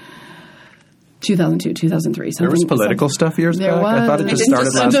back. 2002, 2003. There was political stuff years back? I thought it just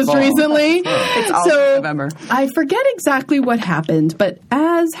started last just fall. recently. It's all November. I forget exactly what happened, but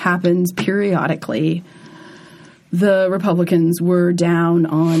as happens periodically, the Republicans were down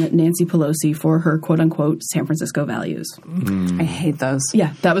on Nancy Pelosi for her quote-unquote San Francisco values. I hate those.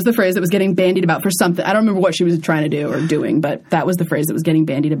 Yeah, that was the phrase that was getting bandied about for something. I don't remember what she was trying to do or doing, but that was the phrase that was getting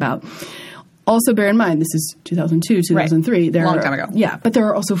bandied about. Also, bear in mind, this is 2002, 2003. Right. Long time ago. Yeah, but there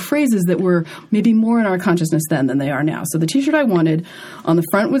are also phrases that were maybe more in our consciousness then than they are now. So the T-shirt I wanted, on the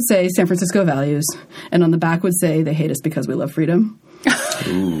front would say San Francisco values, and on the back would say they hate us because we love freedom.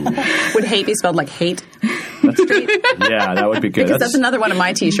 Would hate be spelled like hate? That's great. Yeah, that would be good. Because that's another one of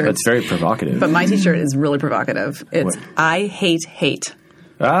my T-shirts. That's very provocative. But my T-shirt is really provocative. It's I hate hate.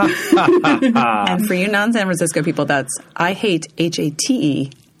 And for you non-San Francisco people, that's I hate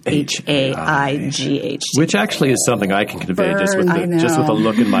HATE. HAIGH. Which actually is something I can convey just with a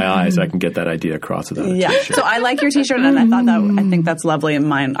look in my eyes. I can get that idea across without a T-shirt. So I like your T-shirt, and I think that's lovely. And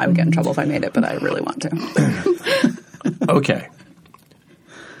mine, I would get in trouble if I made it, but I really want to. Okay.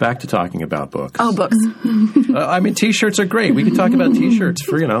 Back to talking about books. Oh, books. I mean, T-shirts are great. We can talk about T-shirts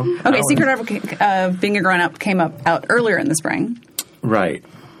for, Okay, Secret Art of Being a Grown-Up came out earlier in the spring. Right.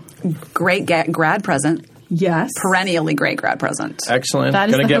 Great grad present. Yes. Perennially great grad present. Excellent. That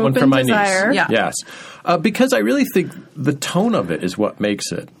is Going to the get one hope for my and desire. niece. Yeah. Yes. Because I really think the tone of it is what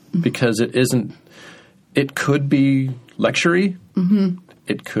makes it. Because it isn't – it could be lecture-y. Mm-hmm.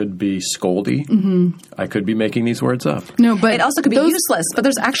 It could be scoldy. Mm-hmm. I could be making these words up. No, but it also could be useless, but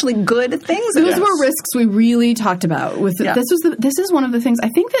there's actually good things in it. Those were risks we really talked about. This is one of the things. I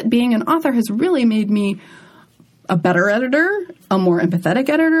think that being an author has really made me a better editor, a more empathetic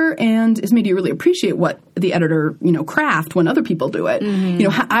editor, and has made you really appreciate what the editor, craft when other people do it.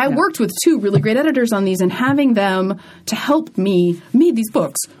 Mm-hmm. I worked with two really great editors on these, and having them to help me made these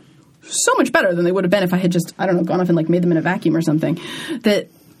books so much better than they would have been if I had just, gone off and made them in a vacuum or something. That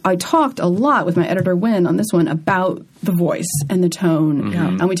I talked a lot with my editor, Wynn, on this one about the voice and the tone.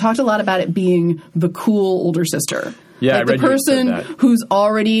 Mm-hmm. And we talked a lot about it being the cool older sister. Yeah, like the person who's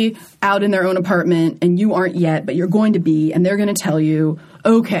already out in their own apartment and you aren't yet, but you're going to be, and they're going to tell you,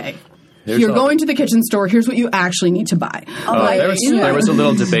 okay, you're going to the kitchen store. Here's what you actually need to buy. There was a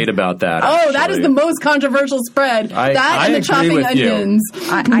little debate about that. Oh, that is the most controversial spread. And the chopping onions.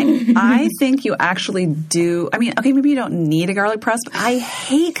 I think you actually do. I mean, okay, maybe you don't need a garlic press, but I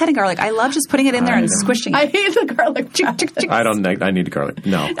hate cutting garlic. I love just putting it in there and squishing it. I hate the garlic press. I need garlic.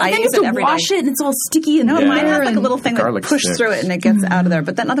 No. I have to wash it and it's all sticky and mine has like a little thing that pushes through it and it gets out of there.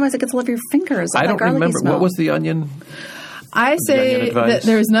 But then otherwise it gets all over your fingers. I don't remember. What was the onion? I say that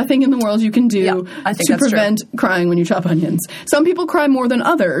there is nothing in the world you can do to prevent crying when you chop onions. Some people cry more than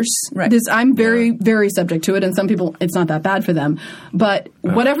others. Right. I'm very, very subject to it, and some people, it's not that bad for them. But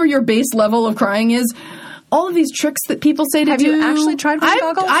whatever your base level of crying is, all of these tricks that people say to do. Have you actually tried the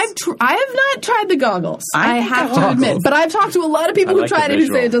goggles? I have not tried the goggles. I have to admit. But I've talked to a lot of people who tried it who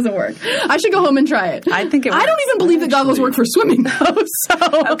say it doesn't work. I should go home and try it. I think it works. I don't even believe that goggles work for swimming, though.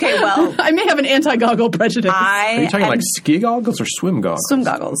 So okay, well. I may have an anti-goggle prejudice. Are you talking like ski goggles or swim goggles? Swim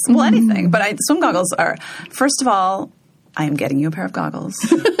goggles. Well, anything. But swim goggles are, first of all, I am getting you a pair of goggles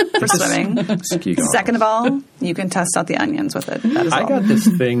for swimming. Ski goggles. Second of all, you can test out the onions with it. That is all. I got this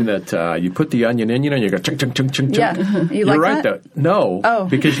thing that you put the onion in, and you go chung, chung, chung, chung, chung. Yeah. You're like right, that? though. No,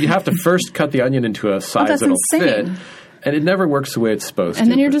 because you have to first cut the onion into a size that'll fit. And it never works the way it's supposed to.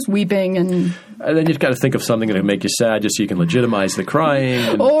 And then you're just weeping and then you've got to think of something that'll make you sad just so you can legitimize the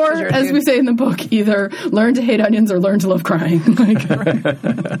crying. Or, as we say in the book, either learn to hate onions or learn to love crying.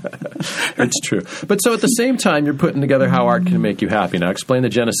 It's true. But so at the same time, you're putting together How Art Can Make You Happy. Now, explain the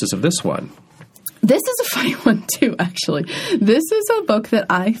genesis of this one. This is a funny one, too, actually. This is a book that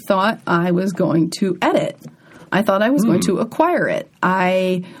I thought I was going to edit. I thought I was going to acquire it.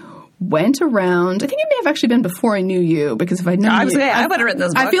 I went around. I think it may have actually been before I knew you, because if I'd known I you, would have written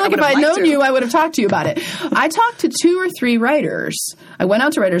this book. I feel like if I'd known you, I would have talked to you about it. I talked to 2 or 3 writers. I went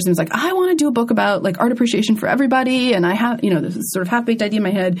out to writers and was like, I want to do a book about like art appreciation for everybody, and I have, this sort of half-baked idea in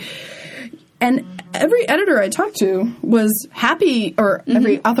my head. And every editor I talked to was happy, or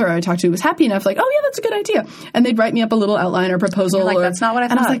every author I talked to was happy enough, like, oh, yeah, that's a good idea. And they'd write me up a little outline or proposal. You're like, that's not what I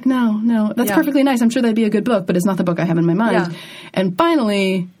thought. And I was like, no, that's perfectly nice. I'm sure that'd be a good book, but it's not the book I have in my mind. Yeah. And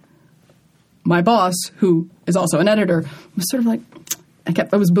finally, my boss, who is also an editor, was sort of like,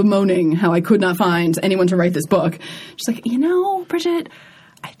 I was bemoaning how I could not find anyone to write this book. She's like, Bridget,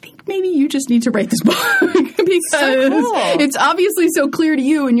 I think maybe you just need to write this book because it's obviously so clear to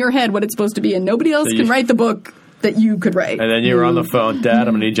you in your head what it's supposed to be, and nobody else can write the book that you could write. And then you were on the phone, Dad,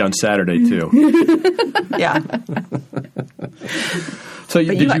 I'm going to need you on Saturday too. Yeah. So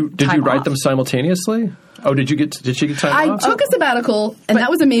did you write them simultaneously? Oh, did she get time off? I took a sabbatical, and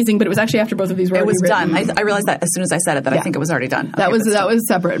that was amazing. But it was actually after both of these were It was written. done. I realized that as soon as I said it, that I think it was already done. That was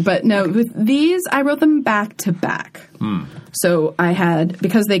separate. But no, with these, I wrote them back to back. So I had,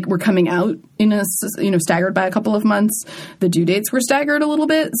 because they were coming out in a, staggered by a couple of months, the due dates were staggered a little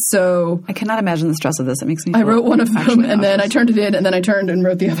bit. So I cannot imagine the stress of this. It makes me I wrote one of them, and then I turned it in, and then I turned and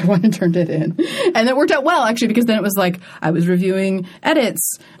wrote the other one and turned it in. And it worked out well, actually, because then it was like I was reviewing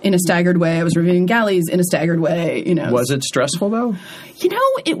edits in a staggered way. I was reviewing galleys in a staggered way. Was it stressful, though?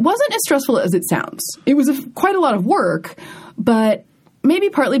 It wasn't as stressful as it sounds. It was quite a lot of work, but maybe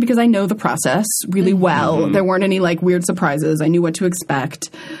partly because I know the process really well. Mm-hmm. There weren't any weird surprises. I knew what to expect.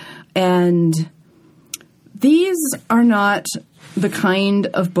 And these are not the kind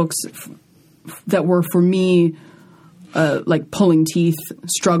of books that were for me pulling teeth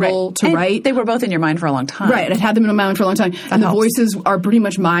struggle to write. They were both in your mind for a long time. Right. I'd had them in my mind for a long time. And the voices are pretty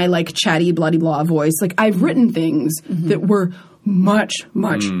much my chatty, bloody-blah voice. I've written things that were much,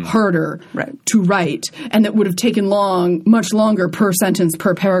 much harder to write, and that would have taken much longer per sentence,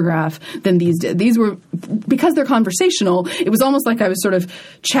 per paragraph than these did. These were, because they're conversational, it was almost like I was sort of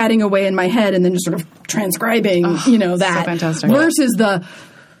chatting away in my head and then just sort of transcribing, that. So fantastic. Versus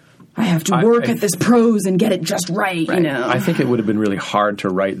I have to work at this prose and get it just right. I think it would have been really hard to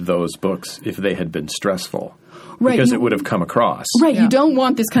write those books if they had been stressful. Right, because it would have come across. Right. Yeah. You don't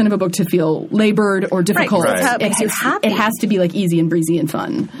want this kind of a book to feel labored or difficult. Right. It has to be easy and breezy and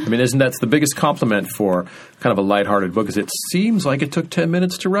fun. I mean, that's the biggest compliment for kind of a lighthearted book is it seems like it took 10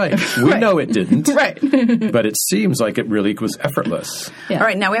 minutes to write. We know it didn't. Right. But it seems like it really was effortless. Yeah. All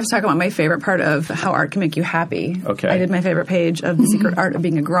right. Now we have to talk about my favorite part of How Art Can Make You Happy. Okay. I did my favorite page of The Secret Art of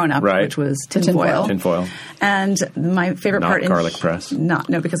Being a Grown-Up, which was tinfoil. Tinfoil. And my favorite part... Not garlic press. No,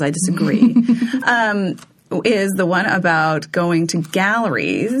 because I disagree. Is the one about going to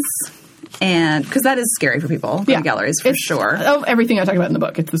galleries, and because that is scary for people, going to galleries for sure. Oh, everything I talk about in the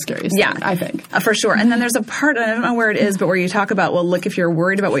book, it's the scariest thing, I think. For sure. And then there's a part, I don't know where it is, but where you talk about, look, if you're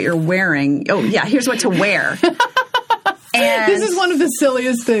worried about what you're wearing, here's what to wear. And this is one of the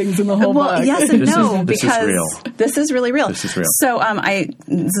silliest things in the whole book. Yes and no, because this is really real. This is real. So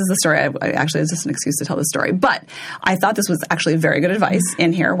this is the story. Actually, it's just an excuse to tell the story. But I thought this was actually very good advice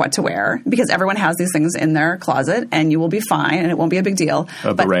in here, what to wear, because everyone has these things in their closet, and you will be fine, and it won't be a big deal.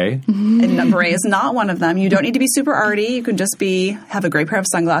 Beret? And a beret is not one of them. You don't need to be super arty. You can just have a great pair of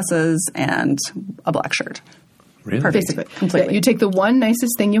sunglasses and a black shirt. Really? Perfect. Basically. Completely. Yeah, you take the one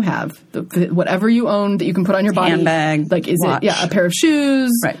nicest thing you have, whatever you own that you can put on your body. Handbag, watch. A pair of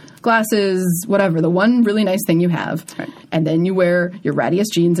shoes, glasses, whatever. The one really nice thing you have. Right. And then you wear your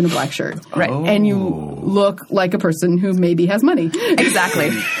rattiest jeans and a black shirt. Right. Oh. And you look like a person who maybe has money.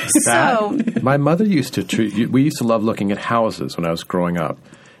 Exactly. My mother used to we used to love looking at houses when I was growing up.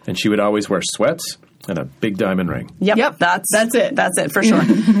 And she would always wear sweats and a big diamond ring. Yep. That's it. That's it for sure.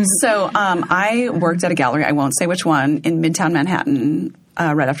 So I worked at a gallery, I won't say which one, in Midtown Manhattan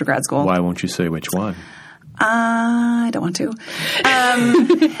right after grad school. Why won't you say which one? I don't want to.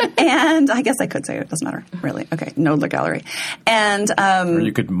 And I guess I could say it. It doesn't matter, really. Okay, Knoedler Gallery. And or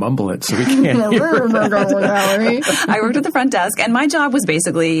you could mumble it so we can't hear Gallery. I worked at the front desk, and my job was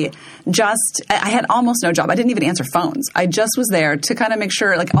basically I had almost no job. I didn't even answer phones. I just was there to kind of make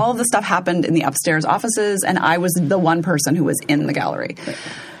sure, all of the stuff happened in the upstairs offices, and I was the one person who was in the gallery.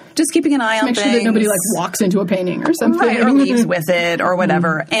 just keeping an eye on Make things. sure that nobody walks into a painting or something. Right, or leaves with it or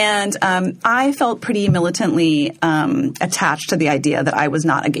whatever. And I felt pretty militantly attached to the idea that I was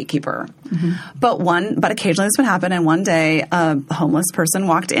not a gatekeeper. But occasionally this would happen, and one day a homeless person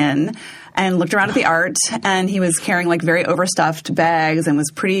walked in and looked around at the art, and he was carrying very overstuffed bags and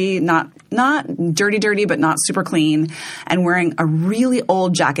was pretty not dirty, but not super clean, and wearing a really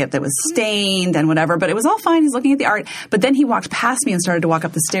old jacket that was stained and whatever, but it was all fine. He's looking at the art. But then he walked past me and started to walk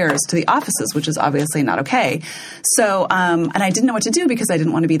up the stairs to the offices, which is obviously not okay. So, and I didn't know what to do because I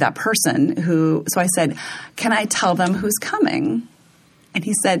didn't want to be that person so I said, can I tell them who's coming? And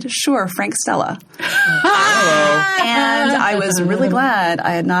he said, sure, Frank Stella. And I was really glad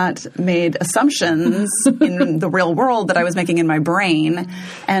I had not made assumptions in the real world that I was making in my brain,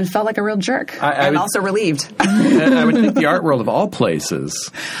 and felt like a real jerk. And also relieved. I would think the art world of all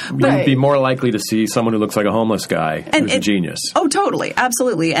places, you'd be more likely to see someone who looks like a homeless guy who's a genius. Oh, totally.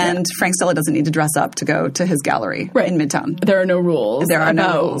 Absolutely. And Frank Stella doesn't need to dress up to go to his gallery in Midtown. There are no rules. There are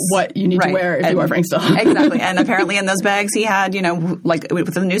no rules. What you need to wear if you are Frank Stella. Exactly. And apparently in those bags he had,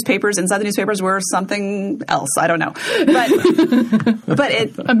 with the newspapers, inside the newspapers were something else. I don't know. But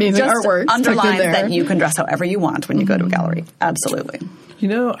it amazing just artwork underlines that you can dress however you want when you go to a gallery. Absolutely.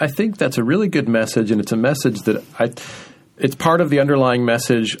 I think that's a really good message, and it's a message that it's part of the underlying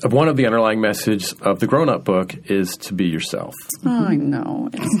message of one of the underlying messages of the grown-up book is to be yourself. Oh, I know.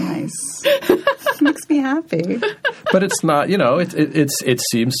 It's nice. It makes me happy. But it's not, it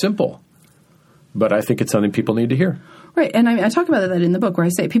seems simple. But I think it's something people need to hear. Right, and I talk about that in the book where I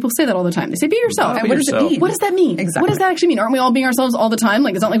say, people say that all the time. They say, be yourself. And what does it mean? What does that mean? Exactly. What does that actually mean? Aren't we all being ourselves all the time?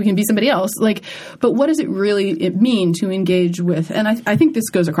 It's not like we can be somebody else. But what does it really mean to engage with? And I think this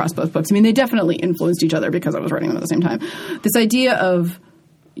goes across both books. They definitely influenced each other because I was writing them at the same time. This idea of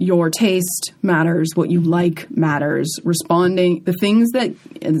your taste matters, what you like matters, responding, the things that,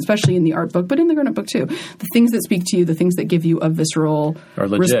 and especially in the art book, but in the grown-up book too, the things that speak to you, the things that give you a visceral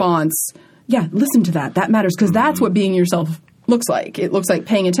response. Yeah, listen to that. That matters because that's what being yourself looks like. It looks like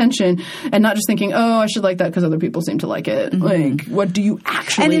paying attention and not just thinking, oh, I should like that because other people seem to like it. What do you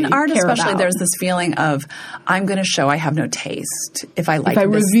actually care about? And in art especially, there's this feeling of, I'm going to show I have no taste if I like this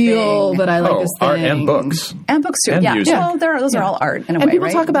thing. If I reveal that I like this thing. Art and books. And books too, and music. Well, those are all art in a way, And people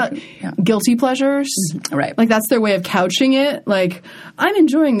right? talk about guilty pleasures. Right. That's their way of couching it. I'm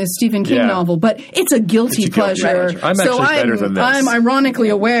enjoying this Stephen King novel, but it's a guilty pleasure. I'm actually better than this. I'm ironically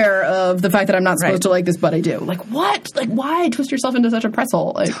aware of the fact that I'm not supposed to like this, but I do. What? Why twist yourself into such a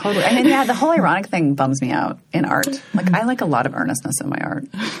pretzel? Totally. And then, the whole ironic thing bums me out in art. I like a lot of earnestness in my art,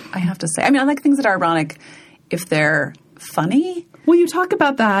 I have to say. I like things that are ironic if they're funny. Well, you talk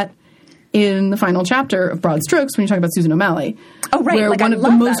about that in the final chapter of Broad Strokes when you talk about Susan O'Malley. Oh, right. Where one of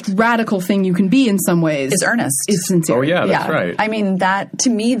the most radical thing you can be in some ways is earnest. Is sincere. Oh, yeah, that's right. To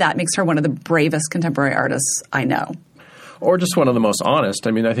me, that makes her one of the bravest contemporary artists I know. Or just one of the most honest.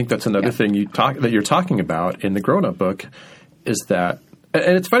 I think that's another thing that you're talking about in the grown-up book is that,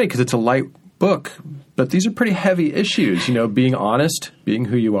 and it's funny because it's a light book, but these are pretty heavy issues, being honest, being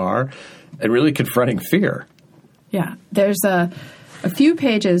who you are, and really confronting fear. Yeah. There's a few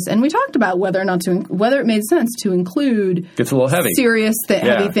pages, and we talked about whether it made sense to include gets a little heavy. Serious,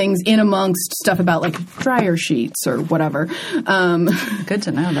 heavy things in amongst stuff about dryer sheets or whatever. Good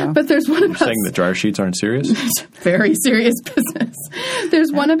to know, though. But there's one about saying that dryer sheets aren't serious. Very serious business.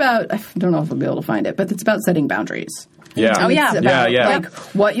 There's one about, I don't know if I'll be able to find it, but it's about setting boundaries. Yeah. Oh, yeah. About,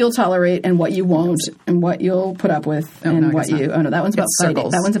 what you'll tolerate and what you won't, and what you'll put up with, and what you. Oh no, that one's about fighting.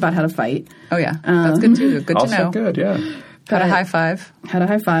 Circles. That one's about how to fight. Oh yeah, that's good too. Good to also know. Good, yeah. How to high five. How to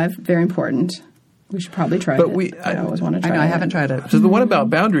high five. Very important. We should probably try it. I always want to try it. I know, I haven't tried it. So the one about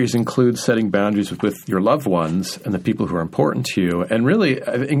boundaries includes setting boundaries with your loved ones and the people who are important to you. And really,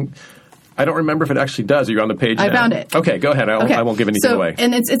 I don't remember if it actually does. Are you on the page now? I found it. Okay, go ahead. I won't give anything away.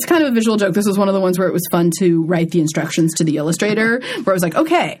 And it's kind of a visual joke. This was one of the ones where it was fun to write the instructions to the illustrator, where I was like,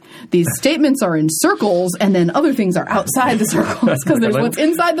 okay, these statements are in circles, and then other things are outside the circles, because there's what's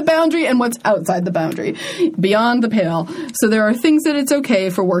inside the boundary and what's outside the boundary, beyond the pale. So there are things that it's okay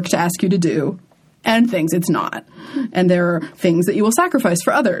for work to ask you to do, and things it's not. And there are things that you will sacrifice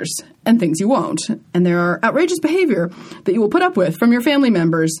for others, and things you won't. And there are outrageous behavior that you will put up with from your family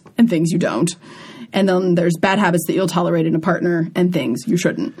members, and things you don't. And then there's bad habits that you'll tolerate in a partner, and things you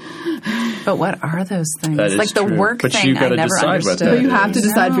shouldn't. But what are those things? That is the true. work But thing you've got to I never decide what understood. that So you have to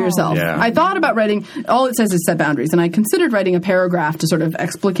decide for yourself. Yeah. I thought about writing, all it says is set boundaries, and I considered writing a paragraph to sort of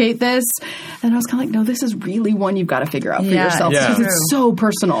explicate this, and I was kind of like, no, this is really one you've got to figure out for yourself, because it's so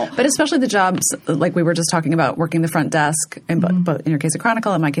personal. But especially the jobs, like we were just talking about, working the front desk, in your case a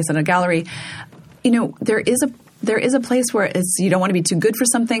Chronicle, in my case at a gallery, there is a there is a place where it's you don't want to be too good for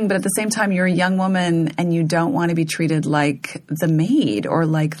something, but at the same time you're a young woman and you don't want to be treated like the maid or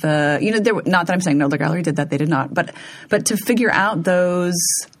like the not that I'm saying no, the gallery did that, they did not, but to figure out those.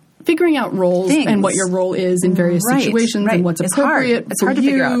 Figuring out roles things. And what your role is in various situations and what's appropriate It's hard to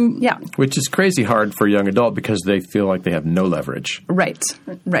figure out. Yeah. Which is crazy hard for a young adult because they feel like they have no leverage. Right.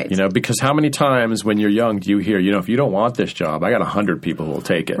 Because how many times when you're young do you hear, if you don't want this job, I got 100 people who will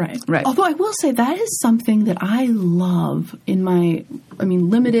take it. Right. Although I will say that is something that I love in my,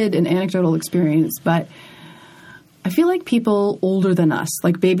 limited and anecdotal experience, but I feel like people older than us,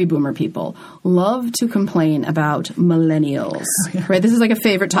 like baby boomer people, love to complain about millennials. Right? This is like a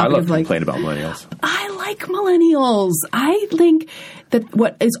favorite topic. I love to complain about millennials. I like millennials. I think that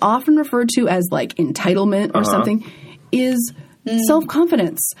what is often referred to as like entitlement or something is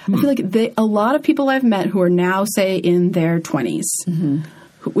self-confidence. I feel like a lot of people I've met who are now, say, in their 20s,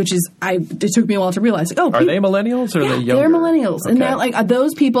 which is, it took me a while to realize, are they millennials or are they younger? They're millennials. Okay. And they're like,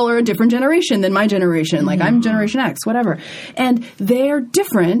 those people are a different generation than my generation. Like, I'm Generation X, whatever. And they're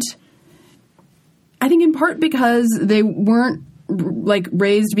different, I think in part because they weren't, like,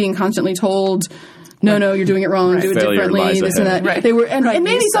 raised being constantly told, no, you're doing it wrong, do it differently, this and that. Right. They were, and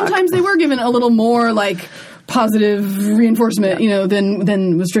maybe sometimes they were given a little more, like, positive reinforcement,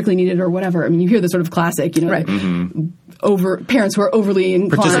 than was strictly needed or whatever. I mean, you hear the sort of classic, parents who are overly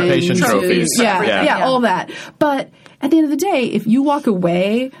inclined. Participation trophies. Yeah, all that. But at the end of the day, if you walk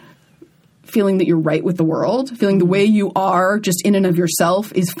away feeling that you're right with the world, feeling the way you are just in and of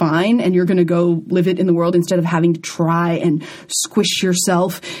yourself is fine, and you're going to go live it in the world instead of having to try and squish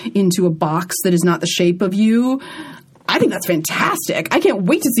yourself into a box that is not the shape of you, I think that's fantastic. I can't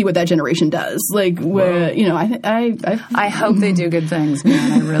wait to see what that generation does. Like, I hope they do good things,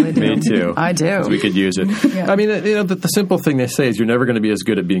 man. I really do. Me too. I do. 'Cause we could use it. Yeah. I mean, the simple thing they say is you're never going to be as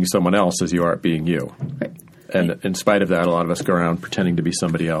good at being someone else as you are at being you. Right. And in spite of that, a lot of us go around pretending to be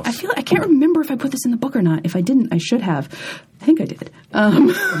somebody else. I can't remember if I put this in the book or not. If I didn't, I should have. I think I did.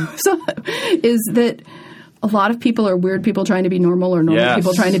 Is that a lot of people are weird people trying to be normal or normal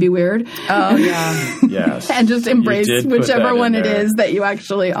people trying to be weird. Oh, yeah. Yes. And just embrace whichever one it is that you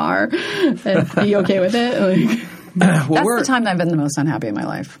actually are and be okay with it. That's the time that I've been the most unhappy in my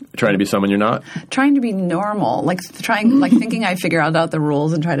life. Trying to be someone you're not? Trying to be normal. Thinking I figure out the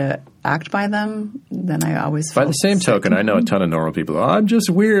rules and try to act by them, then I always feel By the same token, I know a ton of normal people. Oh, I'm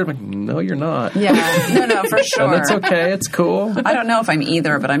just weird. Like, no, you're not. Yeah. No, for sure. And it's okay. It's cool. I don't know if I'm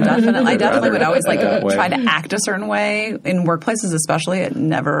either, but I definitely would always try to act a certain way. In workplaces especially, it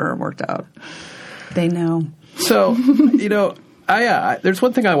never worked out. They know. So, there's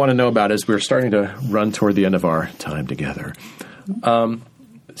one thing I want to know about as we're starting to run toward the end of our time together.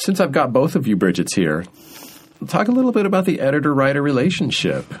 Since I've got both of you Bridgets here, talk a little bit about the editor-writer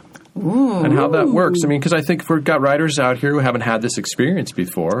relationship. Ooh. And how that works. I mean, because I think if we've got writers out here who haven't had this experience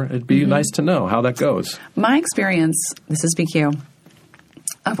before, it'd be nice to know how that goes. My experience, this is BQ,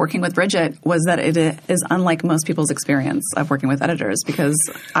 of working with Bridget was that it is unlike most people's experience of working with editors because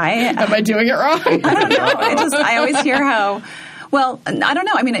Am I doing it wrong? I don't know. I always hear how... Well, I don't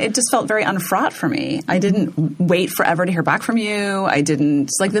know. I mean, it just felt very unfraught for me. I didn't wait forever to hear back from you. I didn't...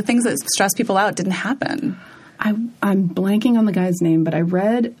 the things that stress people out didn't happen. I'm blanking on the guy's name, but I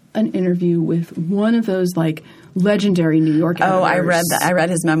read an interview with one of those legendary New York editors. Oh, I read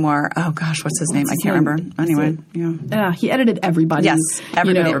his memoir. Oh gosh, what's his name? I can't remember. Anyway, yeah, he edited everybody. Yes,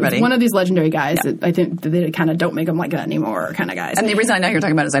 everybody. One of these legendary guys that I think they kind of don't make them like that anymore, kind of guys. And the reason I know you're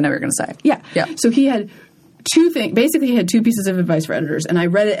talking about is I know what you're going to say. Yeah. So he had two things. Basically, he had two pieces of advice for editors, and I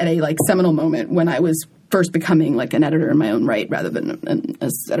read it at a seminal moment when I was first becoming an editor in my own right rather than an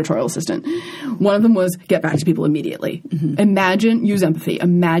editorial assistant. One of them was get back to people immediately. Mm-hmm. Use empathy.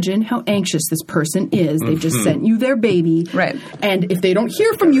 Imagine how anxious this person is. They've just sent you their baby. Right. And if they don't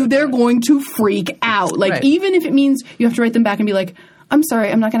hear from you, they're going to freak out. Even if it means you have to write them back and be like, I'm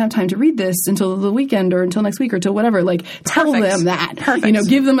sorry, I'm not going to have time to read this until the weekend or until next week or till whatever. Tell them that. Perfect.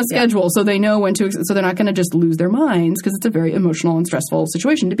 Give them a schedule so they know when to, so they're not going to just lose their minds because it's a very emotional and stressful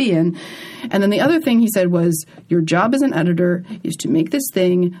situation to be in. And then the other thing he said was, your job as an editor is to make this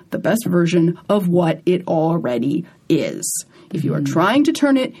thing the best version of what it already is. If you are trying to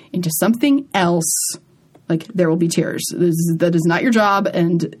turn it into something else, there will be tears. That is not your job,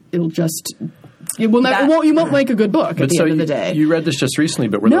 and it'll just You won't make a good book at the end of the day. You read this just recently,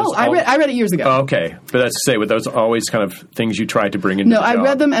 but were no, those I read it years ago. Oh, okay, but that's to say, were those always kind of things you tried to bring into? No, the job? I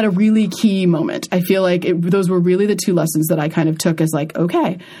read them at a really key moment. I feel like those were really the two lessons that I kind of took as like,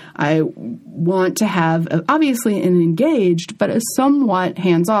 okay, I want to have obviously an engaged but a somewhat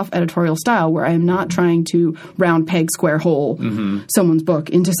hands-off editorial style where I am not trying to round peg square hole someone's book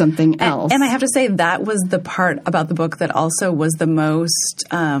into something else. And I have to say that was the part about the book that also was the most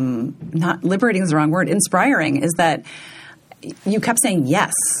not liberating is the wrong word, inspiring, is that you kept saying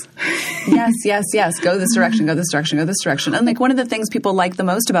yes. Yes, yes, yes. Go this direction, go this direction, go this direction. And like one of the things people liked the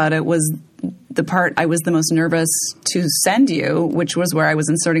most about it was the part I was the most nervous to send you, which was where I was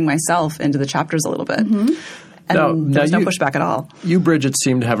inserting myself into the chapters a little bit. And there was no pushback at all. You, Bridget,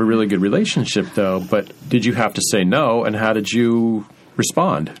 seem to have a really good relationship, though, but did you have to say no, and how did you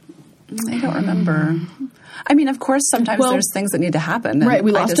respond? I don't remember. I mean, of course, sometimes there's things that need to happen. Right,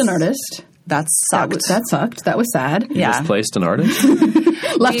 we lost an artist. That sucked. That sucked. That was sad. You misplaced an artist?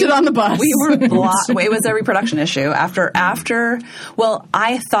 Left it on the bus. We were it was a reproduction issue. Well,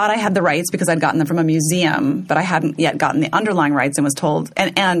 I thought I had the rights because I'd gotten them from a museum, but I hadn't yet gotten the underlying rights and was told,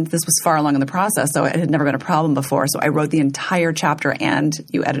 and this was far along in the process, so it had never been a problem before. So I wrote the entire chapter and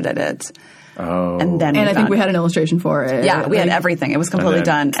you edited it. Oh. And I think we had an illustration for it. Yeah, we had everything. It was completely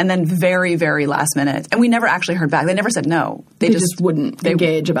done. And then very, very last minute. And we never actually heard back. They never said no. They just wouldn't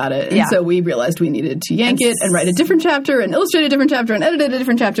engage about it. And yeah. so we realized we needed to yank it and write a different chapter and illustrate a different chapter and edit a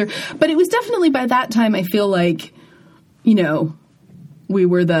different chapter. But it was definitely by that time I feel like, we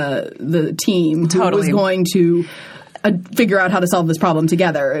were the team who was going to figure out how to solve this problem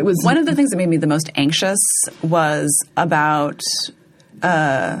together. It was one of the things that made me the most anxious was about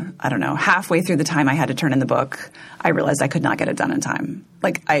I don't know, halfway through the time I had to turn in the book, I realized I could not get it done in time.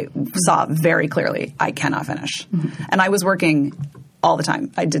 Like, I saw very clearly I cannot finish. And I was working all the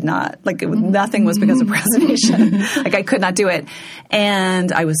time. I did not, nothing was because of procrastination. I could not do it.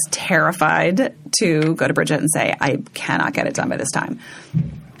 And I was terrified to go to Bridget and say, I cannot get it done by this time.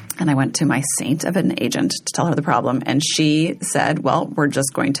 And I went to my saint of an agent to tell her the problem. And she said, well, we're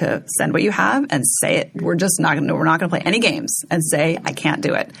just going to send what you have and say it. We're not going to play any games and say, I can't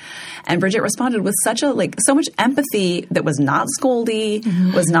do it. And Bridget responded with so much empathy that was not scoldy,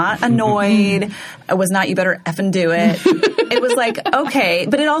 was not annoyed, was not, you better effing do it. It was like, okay.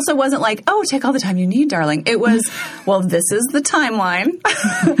 But it also wasn't like, oh, take all the time you need, darling. It was, well, this is the timeline.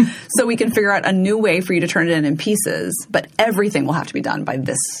 So we can figure out a new way for you to turn it in pieces. But everything will have to be done by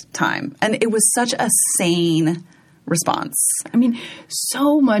this time. And it was such a sane response. I mean,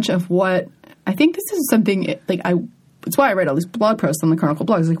 so much of what I think this is something it's why I write all these blog posts on the Chronicle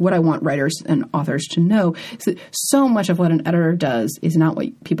blogs. Like, what I want writers and authors to know is that so much of what an editor does is not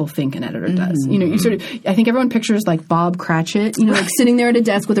what people think an editor does. I think everyone pictures like Bob Cratchit, sitting there at a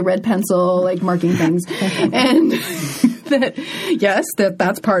desk with a red pencil, like marking things. And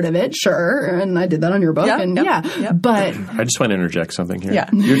that's part of it, sure. And I did that on your book. But I just want to interject something here. Yeah.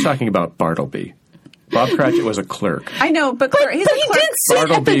 You're talking about Bartleby. Bob Cratchit was a clerk. I know, but he's a clerk. Did sit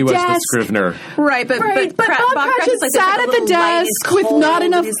Bartleby at the was desk. the scrivener. Right, but Bob Cratchit sat at the desk with not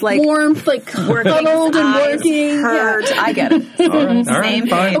enough warmth, cuddled and working. Hurt. Yeah. I get it. All right,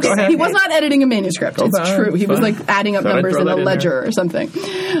 fine. Go ahead. He was not editing a manuscript. It's true. He was adding up numbers in a ledger or something.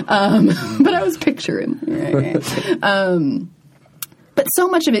 But I was picturing. But so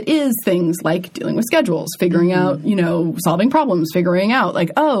much of it is things like dealing with schedules, figuring out, solving problems, figuring out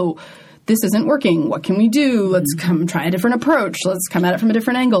this isn't working. What can we do? Let's come try a different approach. Let's come at it from a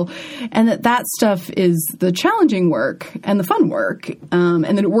different angle. And that stuff is the challenging work and the fun work. And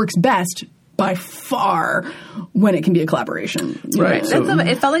that it works best by far when it can be a collaboration. Right.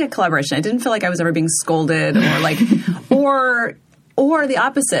 It felt like a collaboration. I didn't feel like I was ever being scolded or the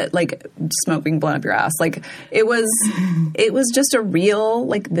opposite, like smoke being blown up your ass. Like it was just a real,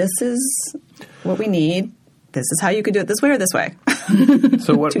 this is what we need. This is how you could do it this way or this way.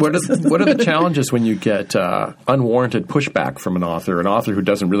 So what are the challenges when you get unwarranted pushback from an author who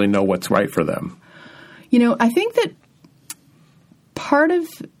doesn't really know what's right for them? I think that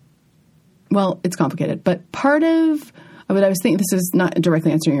it's complicated, but part of what I was thinking, this is not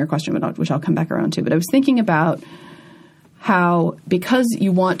directly answering your question, which I'll come back around to, but I was thinking about how because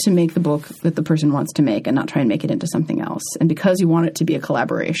you want to make the book that the person wants to make and not try and make it into something else, and because you want it to be a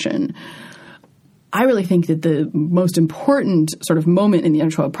collaboration, I really think that the most important sort of moment in the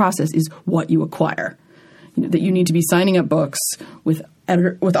editorial process is what you acquire. That you need to be signing up books with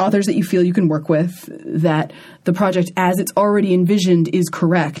authors that you feel you can work with, that the project as it's already envisioned is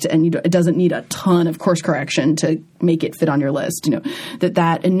correct and it doesn't need a ton of course correction to make it fit on your list.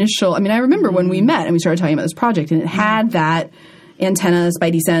 That initial – I remember when we met and we started talking about this project and it had that antenna,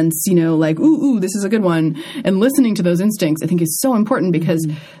 spidey sense, like, ooh, this is a good one. And listening to those instincts, I think, is so important because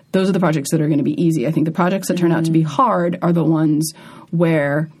those are the projects that are going to be easy. I think the projects that turn out to be hard are the ones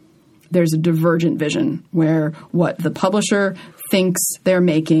where there's a divergent vision, where what the publisher thinks they're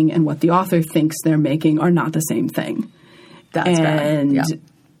making and what the author thinks they're making are not the same thing. That's bad. Yeah.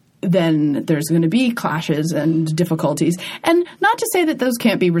 Then there's going to be clashes and difficulties. And not to say that those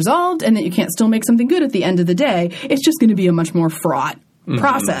can't be resolved and that you can't still make something good at the end of the day. It's just going to be a much more fraught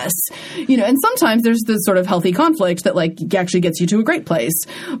process. And sometimes there's this sort of healthy conflict that actually gets you to a great place,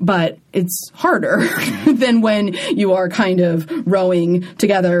 but it's harder than when you are kind of rowing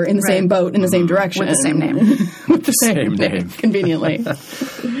together in the same boat in the same direction. With the same name. With the same name. Conveniently.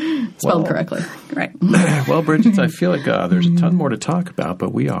 Spelled correctly. Right. Well, Bridget, I feel like there's a ton more to talk about,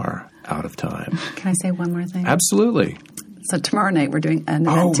 but we are out of time. Can I say one more thing? Absolutely. So tomorrow night we're doing an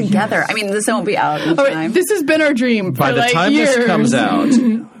event together. Yes. I mean, this won't be out in time. This has been our dream By for the time years. This comes out,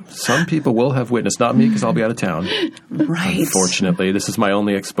 some people will have witnessed. Not me, because I'll be out of town. Right. Unfortunately, this is my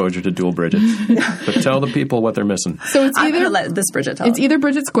only exposure to dual Bridgets. But tell the people what they're missing. So it's either let this Bridget tell. It's either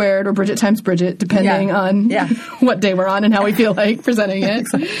Bridget squared or Bridget times Bridget, depending on what day we're on and how we feel like presenting it.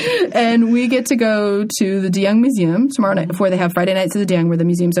 And we get to go to the De Young Museum tomorrow night before they have Friday nights at the De Young, where the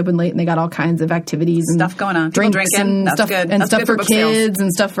museum's open late and they got all kinds of activities and stuff going on, drinks drinking, and that's stuff good. and that's stuff good for book kids sales.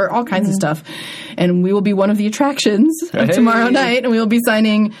 and stuff for all kinds of stuff. And we will be one of the attractions of tomorrow night, and we will be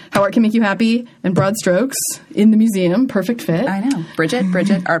signing How Art Can Make You Happy and Broad Strokes in the museum. Perfect fit. I know. Bridget,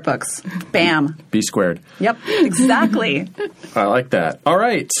 Art Books. Bam. B squared. Yep, exactly. I like that. All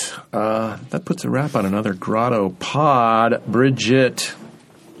right. That puts a wrap on another GrottoPod. Bridget.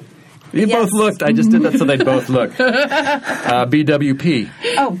 You both looked. I just did that so they both look. BWP.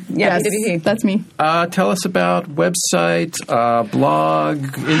 Oh, yeah, yes, BWP. That's me. Tell us about website, blog,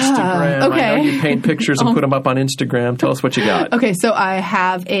 Instagram. Okay. I know you paint pictures and put them up on Instagram. Tell us what you got. Okay, so I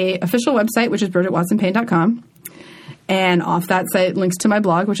have a official website, which is BridgetWatsonPayne.com. And off that site, links to my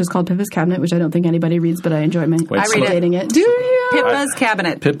blog, which is called Pippa's Cabinet, which I don't think anybody reads, but I enjoy updating it. Do you? Pippa's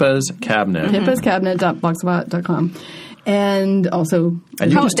Cabinet. Pippa's Cabinet. Pippa'sCabinet.blogspot.com. And also...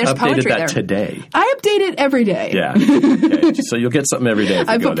 And you just there's updated that there. today. I update it every day. Yeah. Okay. So you'll get something every day if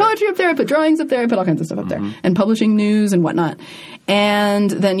you I go put there. poetry up there, I put drawings up there, I put all kinds of stuff up there. And publishing news and whatnot. And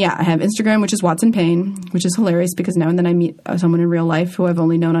then, I have Instagram, which is Watson Payne, which is hilarious because now and then I meet someone in real life who I've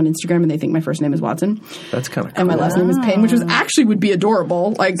only known on Instagram and they think my first name is Watson. That's kind of cool. And my last name is Payne, which would be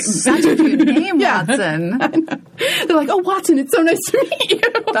adorable. Such a cute name, Watson. They're like, oh, Watson, it's so nice to meet you.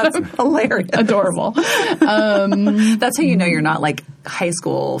 That's hilarious. Adorable. That's how you know you're not like high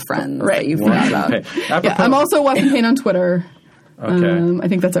school friends that you forgot about. Okay. I'm also Watson Payne on Twitter. Okay. I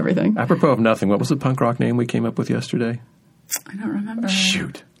think that's everything. Apropos of nothing, what was the punk rock name we came up with yesterday? I don't remember.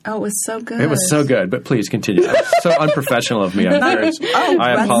 Shoot. Oh, it was so good. It was so good, but please continue. That's so unprofessional of me. I apologize.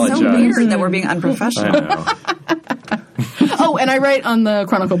 That's so weird that we're being unprofessional. I know. Oh, and I write on the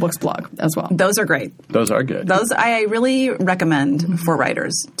Chronicle Books blog as well. Those are great. Those are good. Those I really recommend for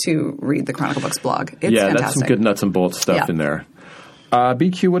writers to read the Chronicle Books blog. It's fantastic. That's some good nuts and bolts stuff in there.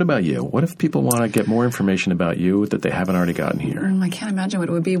 BQ, what about you? What if people want to get more information about you that they haven't already gotten here? I can't imagine what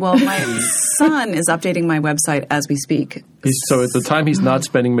it would be. Well, my son is updating my website as we speak. So at the time he's not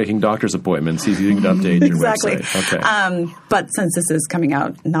spending making doctor's appointments, he's using to update your website. Okay. But since this is coming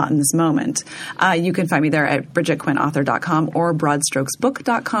out not in this moment, you can find me there at BridgetQuinnAuthor.com or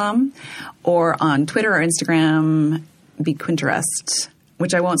BroadStrokesBook.com or on Twitter or Instagram, BeQuinterest,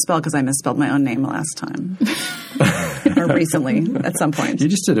 which I won't spell because I misspelled my own name last time. Or recently, at some point. You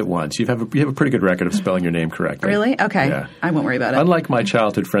just did it once. You have a pretty good record of spelling your name correctly. Really? Okay. Yeah. I won't worry about it. Unlike my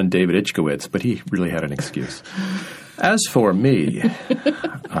childhood friend David Itchkowitz, but he really had an excuse. As for me,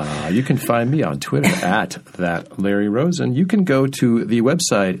 you can find me on Twitter at @ThatLarryRosen. You can go to the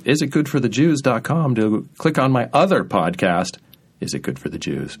website, isitgoodforthejews.com, to click on my other podcast, Is It Good for the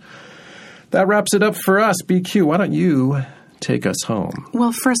Jews? That wraps it up for us. BQ, why don't you take us home?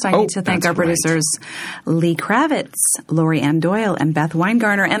 Well, first I need to thank our producers, Lee Kravitz, Lori Ann Doyle, and Beth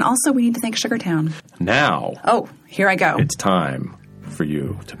Weingarner, and also we need to thank Sugartown. Now. Oh, here I go. It's time for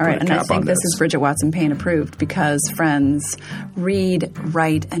you to put All right, a cap on this. and I think this is Bridget Watson Payne approved because, friends, read,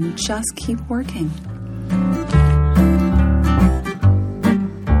 write, and just keep working.